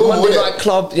 you name it, Monday night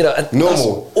club, you know, and that's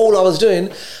all I was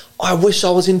doing. I wish I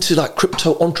was into like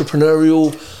crypto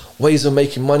entrepreneurial ways of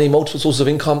making money, multiple sources of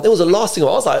income. It was the last thing I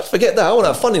was like, forget that, I want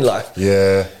to have fun in life.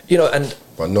 Yeah. You know, and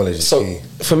but knowledge is key.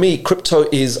 For me, crypto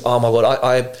is, oh my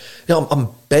God, I'm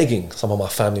begging some of my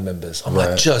family members. I'm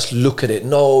like, just look at it.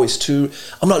 No, it's too.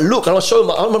 I'm like, look, and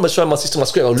I remember showing my sister my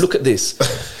screen. I go, look at this.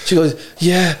 She goes,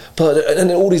 yeah, but, and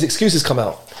then all these excuses come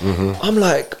out. I'm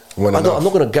like, When I'm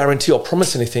not going to guarantee or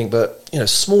promise anything, but you know,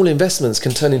 small investments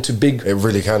can turn into big. It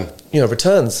really can. You know,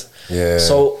 returns. Yeah.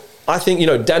 So I think, you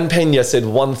know, Dan Pena said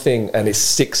one thing and it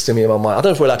sticks to me in my mind. I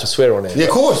don't know if we're allowed to swear on it. Yeah,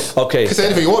 of course. Okay. You can say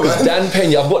anything you want, man. Dan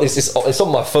Pena, I've got this, it's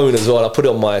on my phone as well. I put it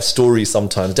on my story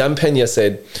sometimes. Dan Pena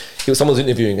said, someone was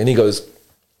interviewing and he goes,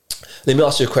 let me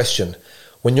ask you a question.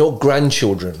 When your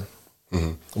grandchildren,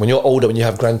 when you're older, when you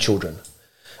have grandchildren,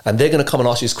 and they're going to come and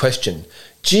ask you this question,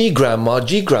 gee, grandma,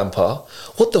 gee, grandpa,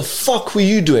 what the fuck were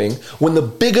you doing when the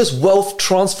biggest wealth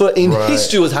transfer in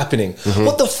history was happening?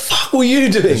 What the fuck were you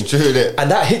doing? It's true, innit?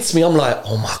 And that hits me. I'm like,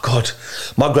 oh my God,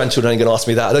 my grandchildren ain't going to ask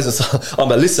me that. I'm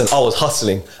like, listen, I was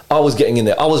hustling. I was getting in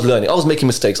there. I was learning. I was making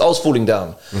mistakes. I was falling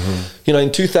down. You know,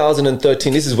 in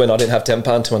 2013, this is when I didn't have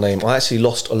 £10 to my name. I actually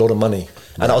lost a lot of money.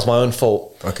 And that was my own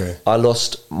fault. Okay. I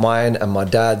lost mine and my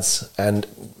dad's and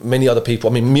many other people.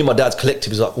 I mean, me and my dad's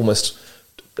collective is like almost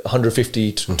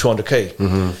 150 to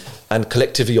 200k. And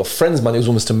collectively your friends' money was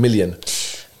almost $1 million.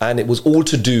 And it was all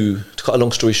to do, to cut a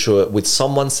long story short, with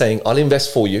someone saying, I'll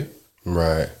invest for you.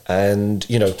 Right. And,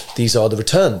 you know, these are the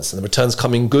returns. And the returns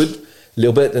coming good a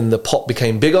little bit, and the pot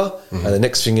became bigger. And the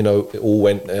next thing, you know, it all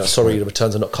went, sorry, the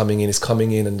returns are not coming in. It's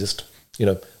coming in and just, you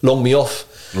know, long me off.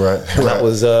 Right. And that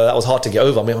was hard to get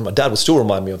over. I mean, my dad would still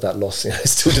remind me of that loss, you know,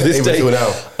 still to this Even day. till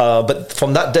now. But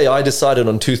from that day, I decided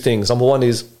on two things. Number one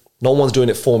is, no one's doing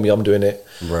it for me, I'm doing it.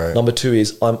 Right. Number two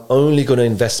is, I'm only going to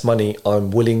invest money I'm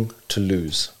willing to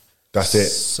lose. That's it.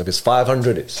 So if it's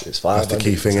 500, it's 500. That's the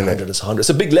key thing, it's isn't it? 100, it's 100.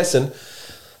 It's a big lesson,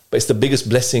 but it's the biggest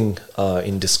blessing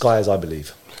in disguise, I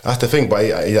believe. That's the thing, but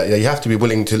you have to be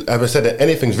willing to, as I said,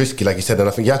 anything's risky, like you said, and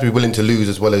I think you have to be willing to lose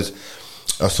as well as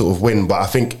a sort of win. But I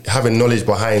think having knowledge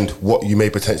behind what you may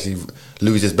potentially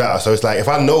lose is better. So it's like, if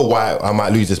I know why I might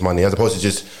lose this money, as opposed to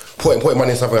just putting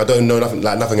money in something I don't know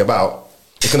nothing about,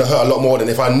 it's going to hurt a lot more than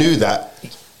if I knew that.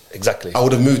 Exactly. I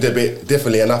would have moved a bit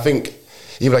differently. And I think,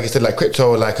 even like you said, like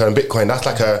crypto, like Bitcoin, that's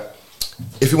like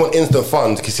if you want instant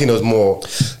funds, casino's more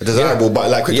desirable, but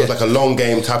like crypto's like a long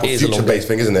game type of future-based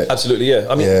thing, isn't it? Absolutely, yeah.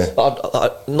 I mean,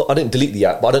 I didn't delete the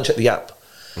app, but I don't check the app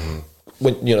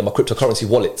when, you know, my cryptocurrency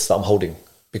wallets that I'm holding,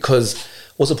 because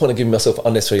what's the point of giving myself an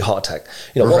unnecessary heart attack?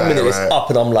 You know, 1 minute it's up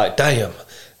and I'm like, damn.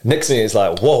 Next thing it's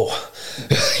like, whoa,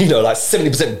 you know, like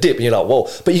 70% dip, and you're like, whoa.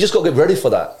 But you just got to get ready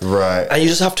for that. Right. And you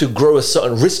just have to grow a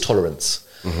certain risk tolerance.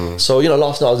 So, you know,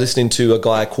 last night I was listening to a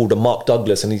guy called Mark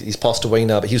Douglas, and he's passed away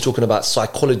now, but he was talking about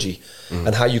psychology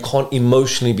and how you can't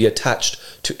emotionally be attached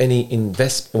to any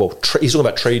investment. Well, he's talking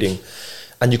about trading,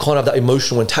 and you can't have that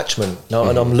emotional attachment. Now,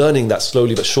 and I'm learning that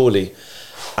slowly but surely.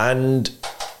 And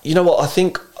you know what? I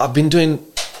think I'm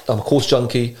a course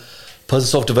junkie, personal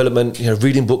self-development, you know,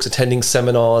 reading books, attending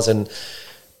seminars and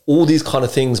all these kind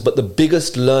of things. But the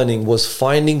biggest learning was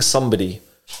finding somebody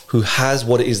who has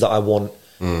what it is that I want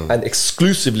and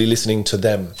exclusively listening to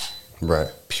them. Right.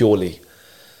 Purely.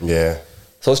 Yeah.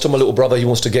 So I was telling my little brother, he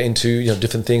wants to get into, you know,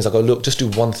 different things. I go, look, just do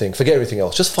one thing, forget everything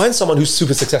else. Just find someone who's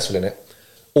super successful in it,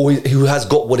 or who has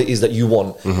got what it is that you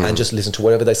want, and just listen to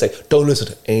whatever they say. Don't listen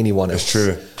to anyone else. It's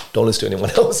true. Don't listen to anyone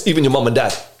else, even your mum and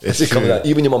dad. It's true.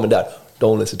 Even your mum and dad,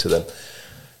 don't listen to them.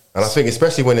 And I think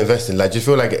especially when investing, like, do you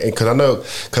feel like, because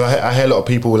I hear a lot of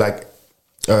people like,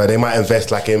 they might invest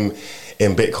like in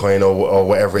Bitcoin or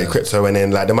whatever, in crypto, and then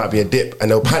like there might be a dip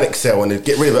and they'll panic sell and they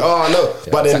get rid of it. Oh no!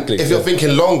 Yeah, but then if you're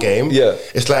thinking long game,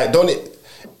 it's like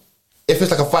if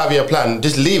it's like a 5-year plan,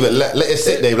 just leave it, let it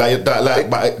sit there.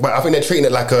 But I think they're treating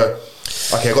it like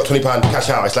okay, I got £20 cash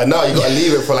out. It's like, no, you got to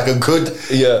leave it for like a good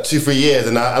 2-3 years,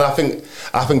 and I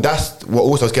think that's what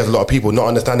also scares a lot of people, not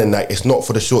understanding that it's not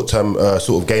for the short term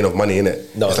sort of gain of money,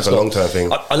 innit? No, it's like a long term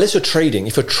thing. Unless you're trading.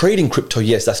 If you're trading crypto,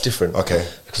 yes, that's different. Okay.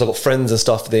 Because I've got friends and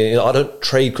stuff. I don't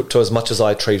trade crypto as much as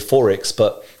I trade Forex,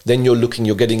 but then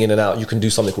you're getting in and out. You can do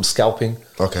something called scalping.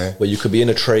 Okay. Where you could be in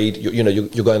a trade,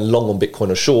 you're going long on Bitcoin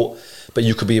or short, but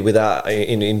you could be without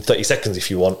in 30 seconds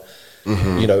if you want.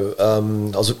 You know,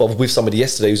 I was with somebody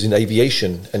yesterday who's in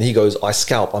aviation, and he goes, I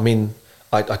scalp. I mean,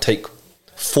 I take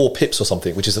 4 pips or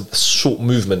something, which is a short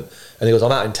movement, and he goes,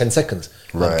 I'm out in 10 seconds.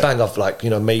 Right. And bang,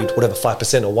 I've made whatever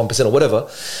 5% or 1% or whatever.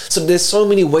 So there's so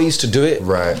many ways to do it,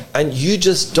 right? And you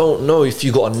just don't know if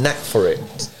you got a knack for it,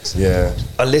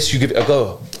 unless you give it a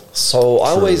go. So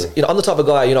I always, I'm the type of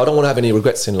guy, I don't want to have any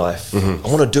regrets in life. I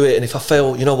want to do it, and if I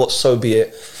fail, you know what, so be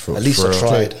it. At least I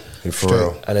tried.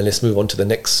 And then let's move on to the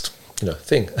next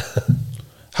thing.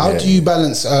 How do you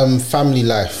balance family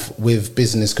life with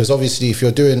business? Because obviously if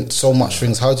you're doing so much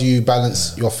things, how do you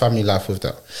balance your family life with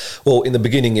that? Well, in the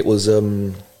beginning it was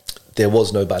there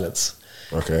was no balance.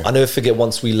 Okay. I never forget,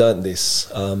 once we learned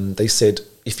this, they said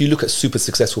if you look at super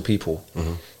successful people,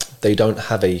 they don't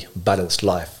have a balanced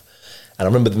life. And I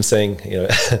remember them saying,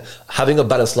 having a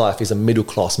balanced life is a middle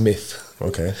class myth.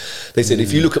 Okay. They said,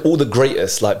 if you look at all the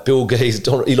greatest, like Bill Gates,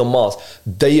 Elon Musk,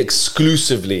 they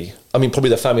exclusively, probably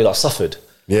their family life suffered.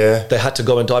 Yeah. They had to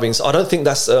go and diving. So I don't think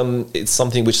that's it's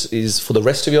something which is for the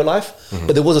rest of your life.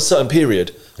 But there was a certain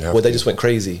period where they just went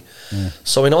crazy.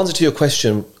 So in answer to your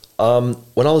question,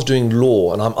 when I was doing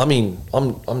law, and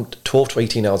I'm 12 to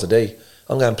 18 hours a day.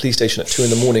 I'm going to police station at 2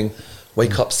 a.m,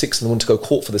 wake up 6 a.m. to go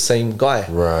court for the same guy.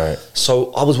 Right.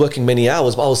 So I was working many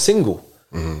hours, but I was single.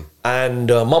 And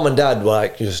mum and dad were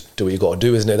like, you just do what you got to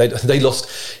do, isn't it? They lost,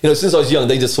 since I was young,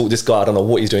 they just thought, this guy, I don't know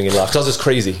what he's doing in life. Because I was just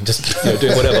crazy, just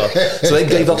doing whatever. So they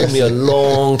gave up on me a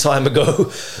long time ago.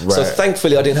 Right. So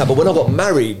thankfully I didn't have, but when I got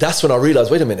married, that's when I realised,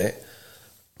 wait a minute,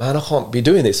 man, I can't be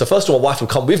doing this. So first of all, my wife would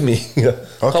come with me,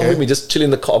 come with me, just chill in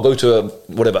the car, go to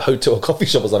a hotel or coffee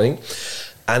shop or something.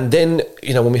 And then,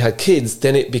 when we had kids,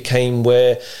 then it became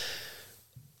where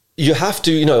you have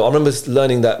to, I remember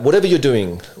learning that whatever you're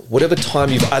doing, whatever time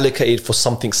you've allocated for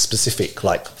something specific,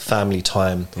 like family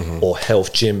time or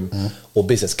health, gym or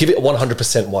business, give it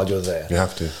 100% while you're there. You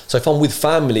have to. So if I'm with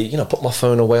family, put my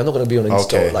phone away. I'm not going to be on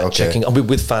Insta, checking. I'll be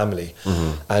with family.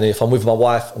 And if I'm with my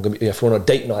wife, I'm going to be, if we're on a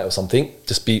date night or something,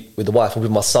 just be with the wife. I'm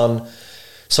with my son.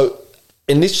 So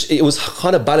it was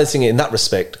kind of balancing it in that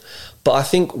respect. But I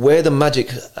think when the magic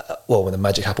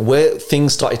happened, where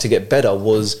things started to get better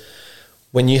was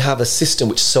when you have a system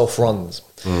which self-runs.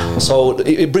 So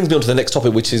it brings me on to the next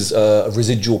topic, which is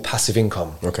residual passive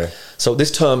income. Okay. So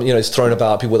this term, is thrown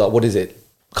about. People are like, what is it?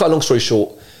 Cut a long story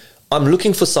short, I'm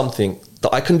looking for something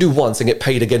that I can do once and get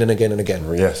paid again and again and again.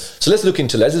 Yes. So let's look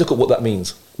at what that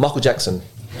means. Michael Jackson,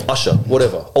 Usher,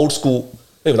 whatever, old school,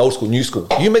 even old school, new school.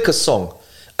 You make a song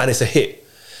and it's a hit.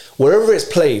 Wherever it's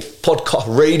played, podcast,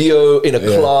 radio, in a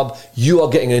club, you are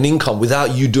getting an income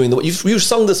without you doing the work. You've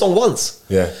sung the song once.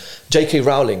 Yeah. J.K.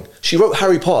 Rowling, she wrote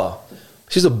Harry Potter.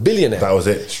 She's a billionaire. That was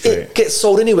it, straight. It gets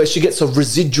sold anyway. She gets a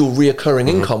residual reoccurring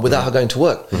income without her going to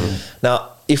work.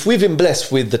 Now, if we've been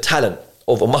blessed with the talent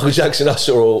of a Michael Jackson,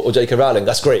 Usher or J.K. Rowling,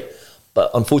 that's great. But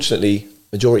unfortunately,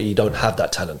 majority don't have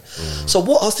that talent. So I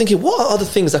was thinking, what are other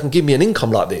things that can give me an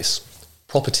income like this?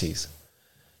 Properties.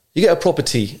 You get a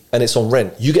property and it's on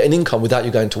rent. You get an income without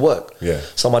you going to work. Yeah.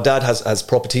 So my dad has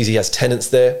properties. He has tenants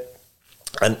there,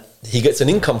 and he gets an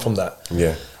income from that.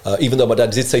 Yeah. Even though my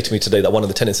dad did say to me today that one of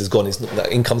the tenants is gone, that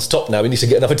income stopped now. We need to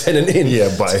get another tenant in.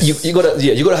 Yeah, but you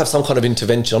gotta have some kind of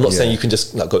intervention. I'm not saying you can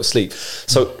just go to sleep.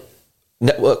 So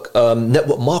network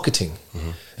marketing.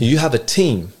 You have a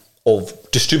team of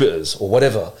distributors or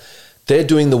whatever. They're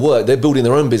doing the work. They're building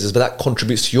their own business, but that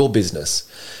contributes to your business.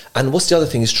 And what's the other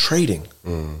thing is trading.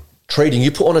 Trading, you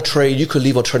put on a trade, you could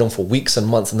leave a trade on for weeks and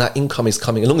months, and that income is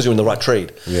coming as long as you're in the right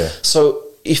trade. Yeah. So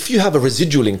if you have a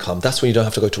residual income, that's when you don't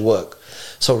have to go to work.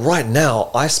 So right now,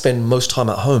 I spend most time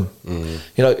at home.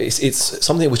 It's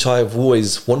something which I've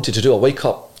always wanted to do. I wake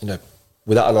up,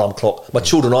 without an alarm clock. My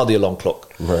children are the alarm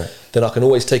clock. Right. Then I can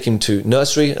always take him to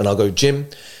nursery, and I'll go gym,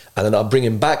 and then I'll bring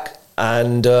him back.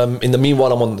 And in the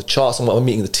meanwhile, I'm on the charts. I'm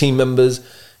meeting the team members.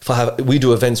 We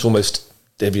do events almost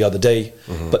every other day,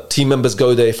 but team members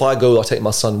go there. If I go, I take my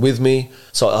son with me,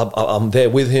 so I'm there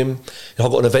with him. If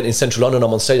I've got an event in central London,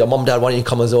 I'm on stage. Mum, Dad, why don't you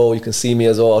come as well? You can see me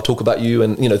as well. I'll talk about you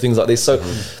and things like this. So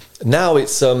now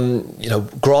it's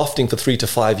grafting for 3 to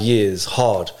 5 years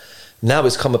hard. Now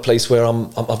it's come a place where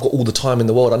I've got all the time in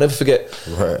the world. I never forget.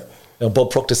 Right.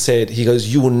 Bob Proctor said, he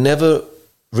goes, you will never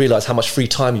realize how much free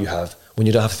time you have when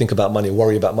you don't have to think about money,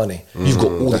 worry about money. You've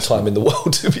got all the time in the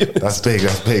world, to be honest.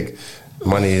 That's big.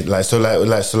 Money,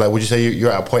 would you say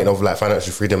you're at a point of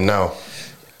financial freedom now?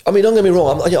 I mean, don't get me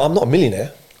wrong. I'm not a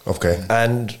millionaire. Okay.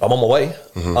 And I'm on my way.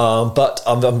 But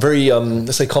I'm very,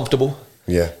 let's say, comfortable.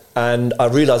 Yeah. And I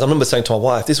remember saying to my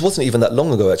wife, this wasn't even that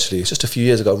long ago, actually. It's just a few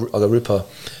years ago. I go, Rupa,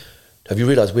 have you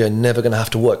realised we are never going to have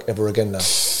to work ever again now?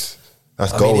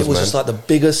 That's goals, it was just like the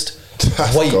biggest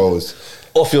weight goals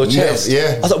off your chest.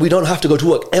 Yeah. I was like, we don't have to go to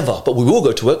work ever, but we will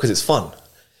go to work because it's fun.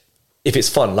 If it's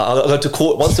fun, I go to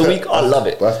court once a week, I love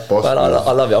it. That's boss, man,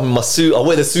 I love it. I'm in my suit. I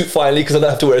wear the suit finally because I don't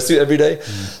have to wear a suit every day.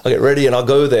 I get ready and I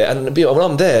go there. And when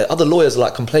I'm there, other lawyers are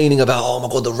complaining about, oh my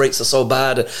God, the rates are so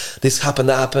bad. This happened,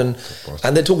 that happened.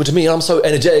 And they're talking to me and I'm so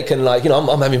energetic and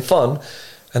I'm having fun.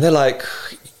 And they're like,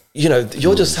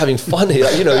 you're just having fun here.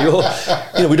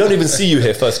 We don't even see you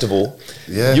here, first of all.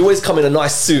 Yeah. You always come in a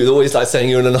nice suit. They're always saying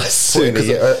you're in a nice suit.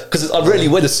 Because I rarely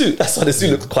wear the suit. That's why the suit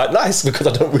looks quite nice because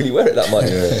I don't really wear it that much.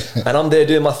 Yeah. And I'm there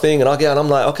doing my thing and I'm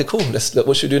like, okay, cool.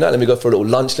 What should we do now? Let me go for a little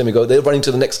lunch. They're running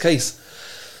to the next case.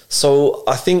 So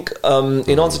I think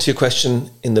in answer to your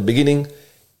question in the beginning,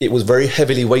 it was very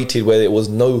heavily weighted where there was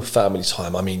no family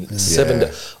time. I mean, 7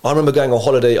 days. I remember going on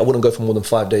holiday, I wouldn't go for more than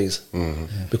 5 days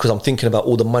because I'm thinking about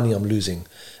all the money I'm losing.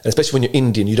 And especially when you're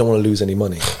Indian, you don't want to lose any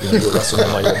money. You know, that's what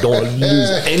I mean. You don't want to lose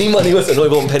any money, not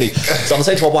even one penny. So I'm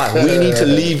saying to my wife, we need to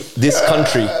leave this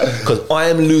country because I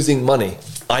am losing money.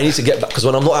 I need to get back because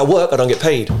when I'm not at work, I don't get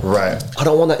paid. Right. I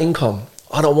don't want that income.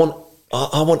 I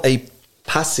want a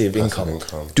passive income.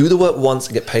 Do the work once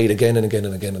and get paid again and again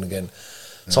and again and again.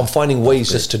 So I'm finding ways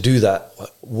just to do that.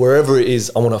 Wherever it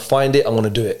is, I want to find it, I want to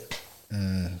do it.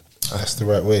 That's the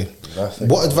right way.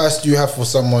 What advice do you have for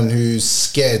someone who's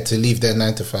scared to leave their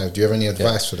 9 to 5? Do you have any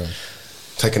advice for them?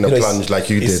 Taking a plunge like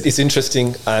you did. It's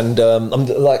interesting. And I'm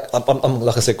like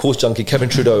I said, course junkie, Kevin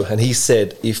Trudeau, and he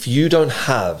said, if you don't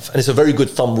have, and it's a very good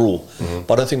thumb rule,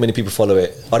 but I don't think many people follow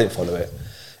it. I didn't follow it.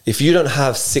 If you don't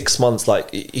have 6 months, like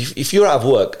if you're out of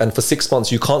work and for 6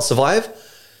 months you can't survive,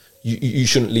 you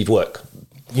shouldn't leave work.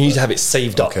 You need to have it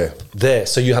saved up there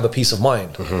so you have a peace of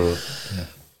mind.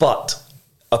 But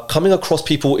coming across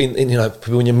people in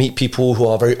when you meet people who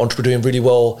are very entrepreneurial really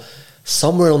well,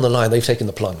 somewhere on the line they've taken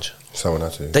the plunge. Someone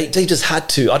had to. They just had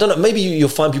to. I don't know, maybe you'll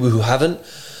find people who haven't,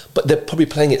 but they're probably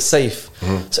playing it safe.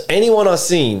 So anyone I've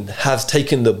seen has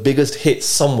taken the biggest hit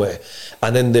somewhere,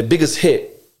 and then their biggest hit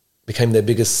became their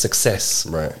biggest success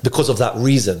because of that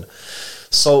reason.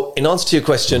 So in answer to your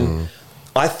question,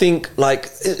 I think, like,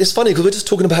 it's funny because we're just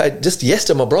talking about it just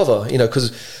yesterday, my brother,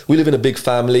 because we live in a big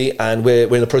family and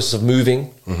we're in the process of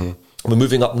moving. We're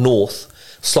moving up north,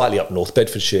 slightly up north,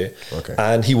 Bedfordshire.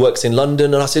 And he works in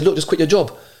London. And I said, look, just quit your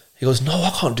job. He goes, no, I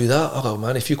can't do that. I go,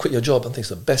 man, if you quit your job, I think it's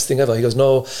the best thing ever. He goes,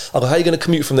 no. I go, how are you going to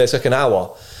commute from there? It's like an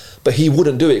hour. But he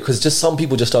wouldn't do it because just some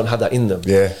people just don't have that in them.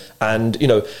 Yeah. And,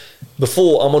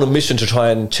 before I'm on a mission to try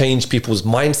and change people's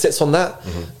mindsets on that,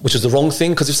 which is the wrong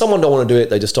thing. Because if someone don't want to do it,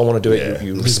 they just don't want to do it.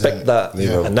 You respect that.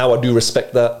 And now I do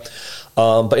respect that.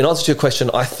 But in answer to your question,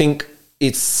 I think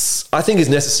it's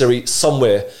necessary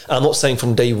somewhere. And I'm not saying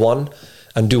from day one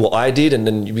and do what I did and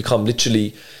then you become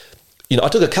literally, I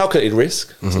took a calculated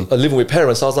risk. Living with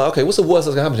parents, I was like, okay, what's the worst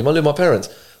that's going to happen to me? I live with my parents.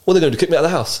 What are they going to do? Kick me out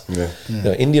of the house?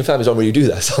 Indian families don't really do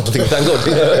that. So I'm thinking, thank God.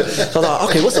 So I was like,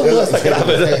 okay, what's the worst that can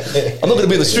happen? I'm not going to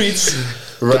be in the streets.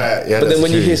 But then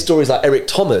when you hear stories like Eric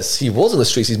Thomas, he was in the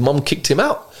streets. His mum kicked him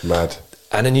out. Mad.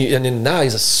 And then now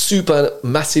he's a super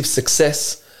massive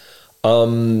success.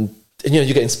 And you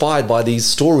get inspired by these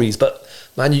stories. But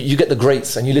man, you get the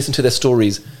greats and you listen to their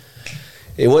stories.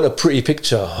 It wasn't a pretty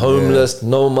picture. Homeless,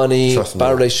 no money,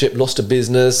 bad relationship, lost a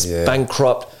business,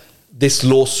 bankrupt. This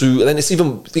lawsuit, and then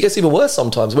it gets even worse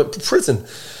sometimes. Went to prison.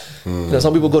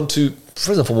 Some people have gone to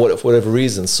prison for whatever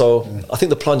reason. So I think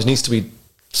the plunge needs to be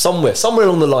somewhere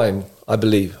along the line, I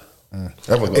believe.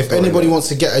 If anybody wants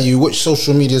to get at you, which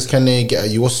social medias can they get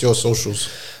at you? What's your socials?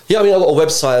 Yeah, I mean, I've got a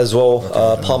website as well,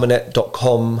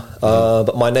 palmernet.com.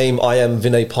 But my name, I am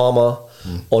Vinay Palmer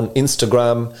on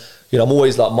Instagram. I'm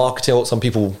always like marketing.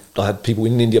 I had people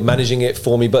in India managing it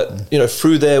for me. But,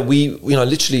 through there, we,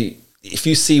 literally, if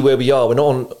you see where we are, we're not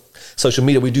on social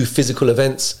media, we do physical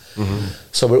events.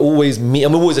 So we're always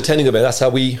I'm always attending events. That's how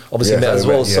we obviously met as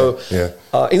well.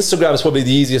 Instagram is probably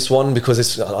the easiest one because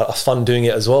it's fun doing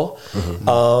it as well.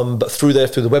 But through the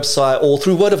website or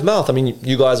through word of mouth. I mean,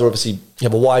 you guys are obviously, you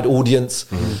have a wide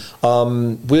audience. I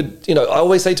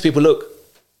always say to people, look,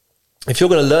 if you're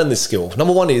going to learn this skill,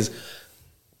 number one is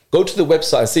go to the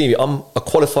website and see me. I'm a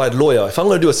qualified lawyer. If I'm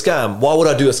going to do a scam, why would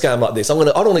I do a scam like this? I don't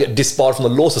want to get disbarred from the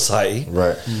law society.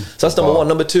 Right. So that's number one.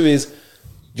 Number two is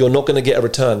you're not going to get a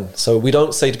return. So we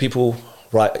don't say to people,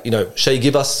 right, Shay,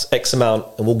 give us X amount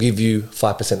and we'll give you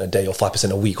 5% a day or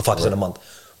 5% a week or 5% a month.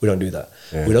 We don't do that.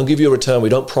 We don't give you a return. We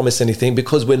don't promise anything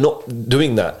because we're not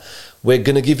doing that. We're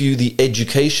going to give you the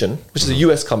education, which is a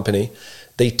US company.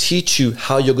 They teach you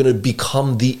how you're going to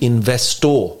become the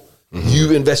investor.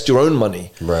 You invest your own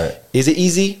money. Right. Is it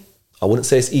easy? I wouldn't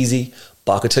say it's easy,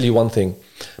 but I could tell you one thing.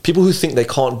 People who think they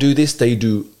can't do this, they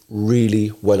do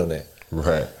really well on it.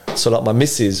 Right. So like my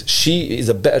missus, she is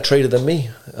a better trader than me.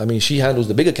 I mean, she handles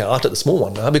the big account. I took the small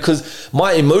one now because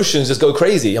my emotions just go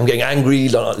crazy. I'm getting angry,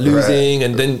 like losing,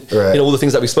 and then all the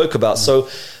things that we spoke about. So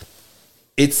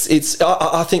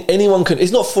I think anyone can,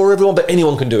 it's not for everyone, but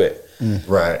anyone can do it.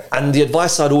 Right. And the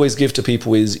advice I'd always give to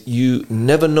people is you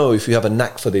never know if you have a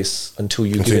knack for this until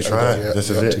you give it a go.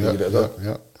 This is it.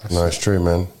 No, it's true,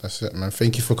 man. That's it, man.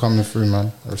 Thank you for coming through,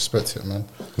 man. I respect it, man.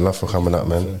 Love for coming up,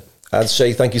 man. And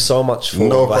Shay, thank you so much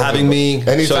for having me,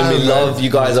 showing me love.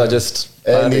 You guys are just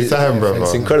anytime, brother.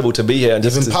 It's incredible to be here. And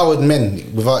you've empowered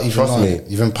men without even trust me.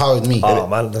 You've empowered me. Oh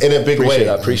man, in a big way.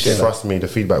 I appreciate that. Trust me, the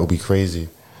feedback will be crazy.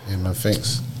 Yeah, man.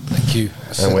 Thanks. Thank you.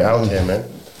 And we're out here, man.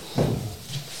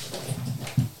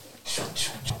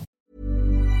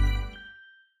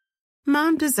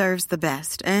 Mom deserves the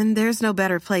best, and there's no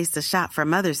better place to shop for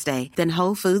Mother's Day than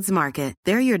Whole Foods Market.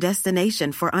 They're your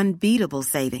destination for unbeatable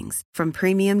savings, from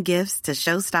premium gifts to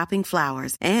show-stopping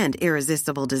flowers and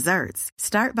irresistible desserts.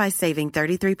 Start by saving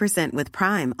 33% with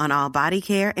Prime on all body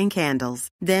care and candles.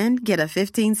 Then get a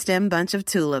 15-stem bunch of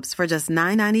tulips for just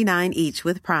 $9.99 each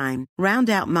with Prime. Round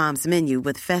out Mom's menu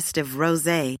with festive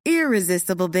rosé,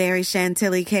 irresistible berry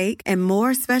chantilly cake, and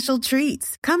more special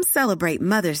treats. Come celebrate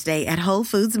Mother's Day at Whole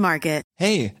Foods Market.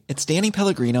 Hey, it's Danny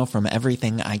Pellegrino from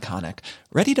Everything Iconic.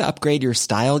 Ready to upgrade your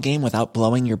style game without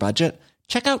blowing your budget?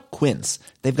 Check out Quince.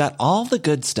 They've got all the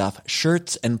good stuff,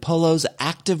 shirts and polos,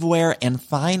 activewear, and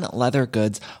fine leather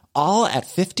goods, all at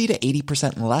 50 to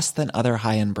 80% less than other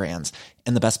high-end brands.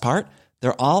 And the best part?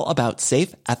 They're all about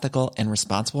safe, ethical, and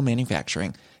responsible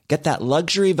manufacturing. Get that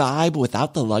luxury vibe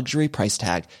without the luxury price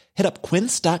tag. Hit up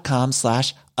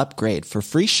quince.com/upgrade for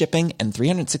free shipping and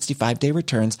 365-day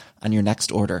returns on your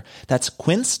next order. That's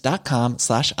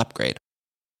quince.com/upgrade.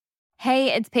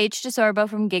 Hey, it's Paige DeSorbo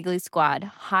from Giggly Squad.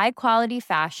 High quality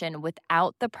fashion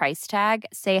without the price tag.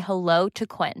 Say hello to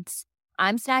Quince.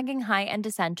 I'm snagging high-end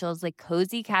essentials like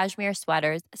cozy cashmere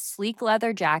sweaters, sleek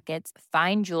leather jackets,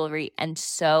 fine jewelry, and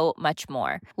so much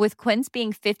more. With Quince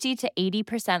being 50 to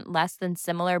 80% less than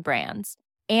similar brands.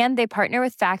 And they partner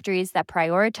with factories that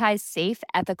prioritize safe,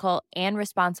 ethical, and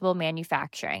responsible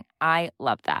manufacturing. I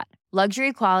love that.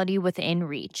 Luxury quality within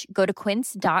reach. Go to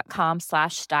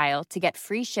quince.com/style to get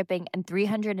free shipping and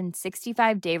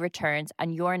 365-day returns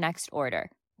on your next order.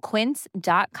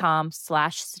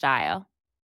 Quince.com/style.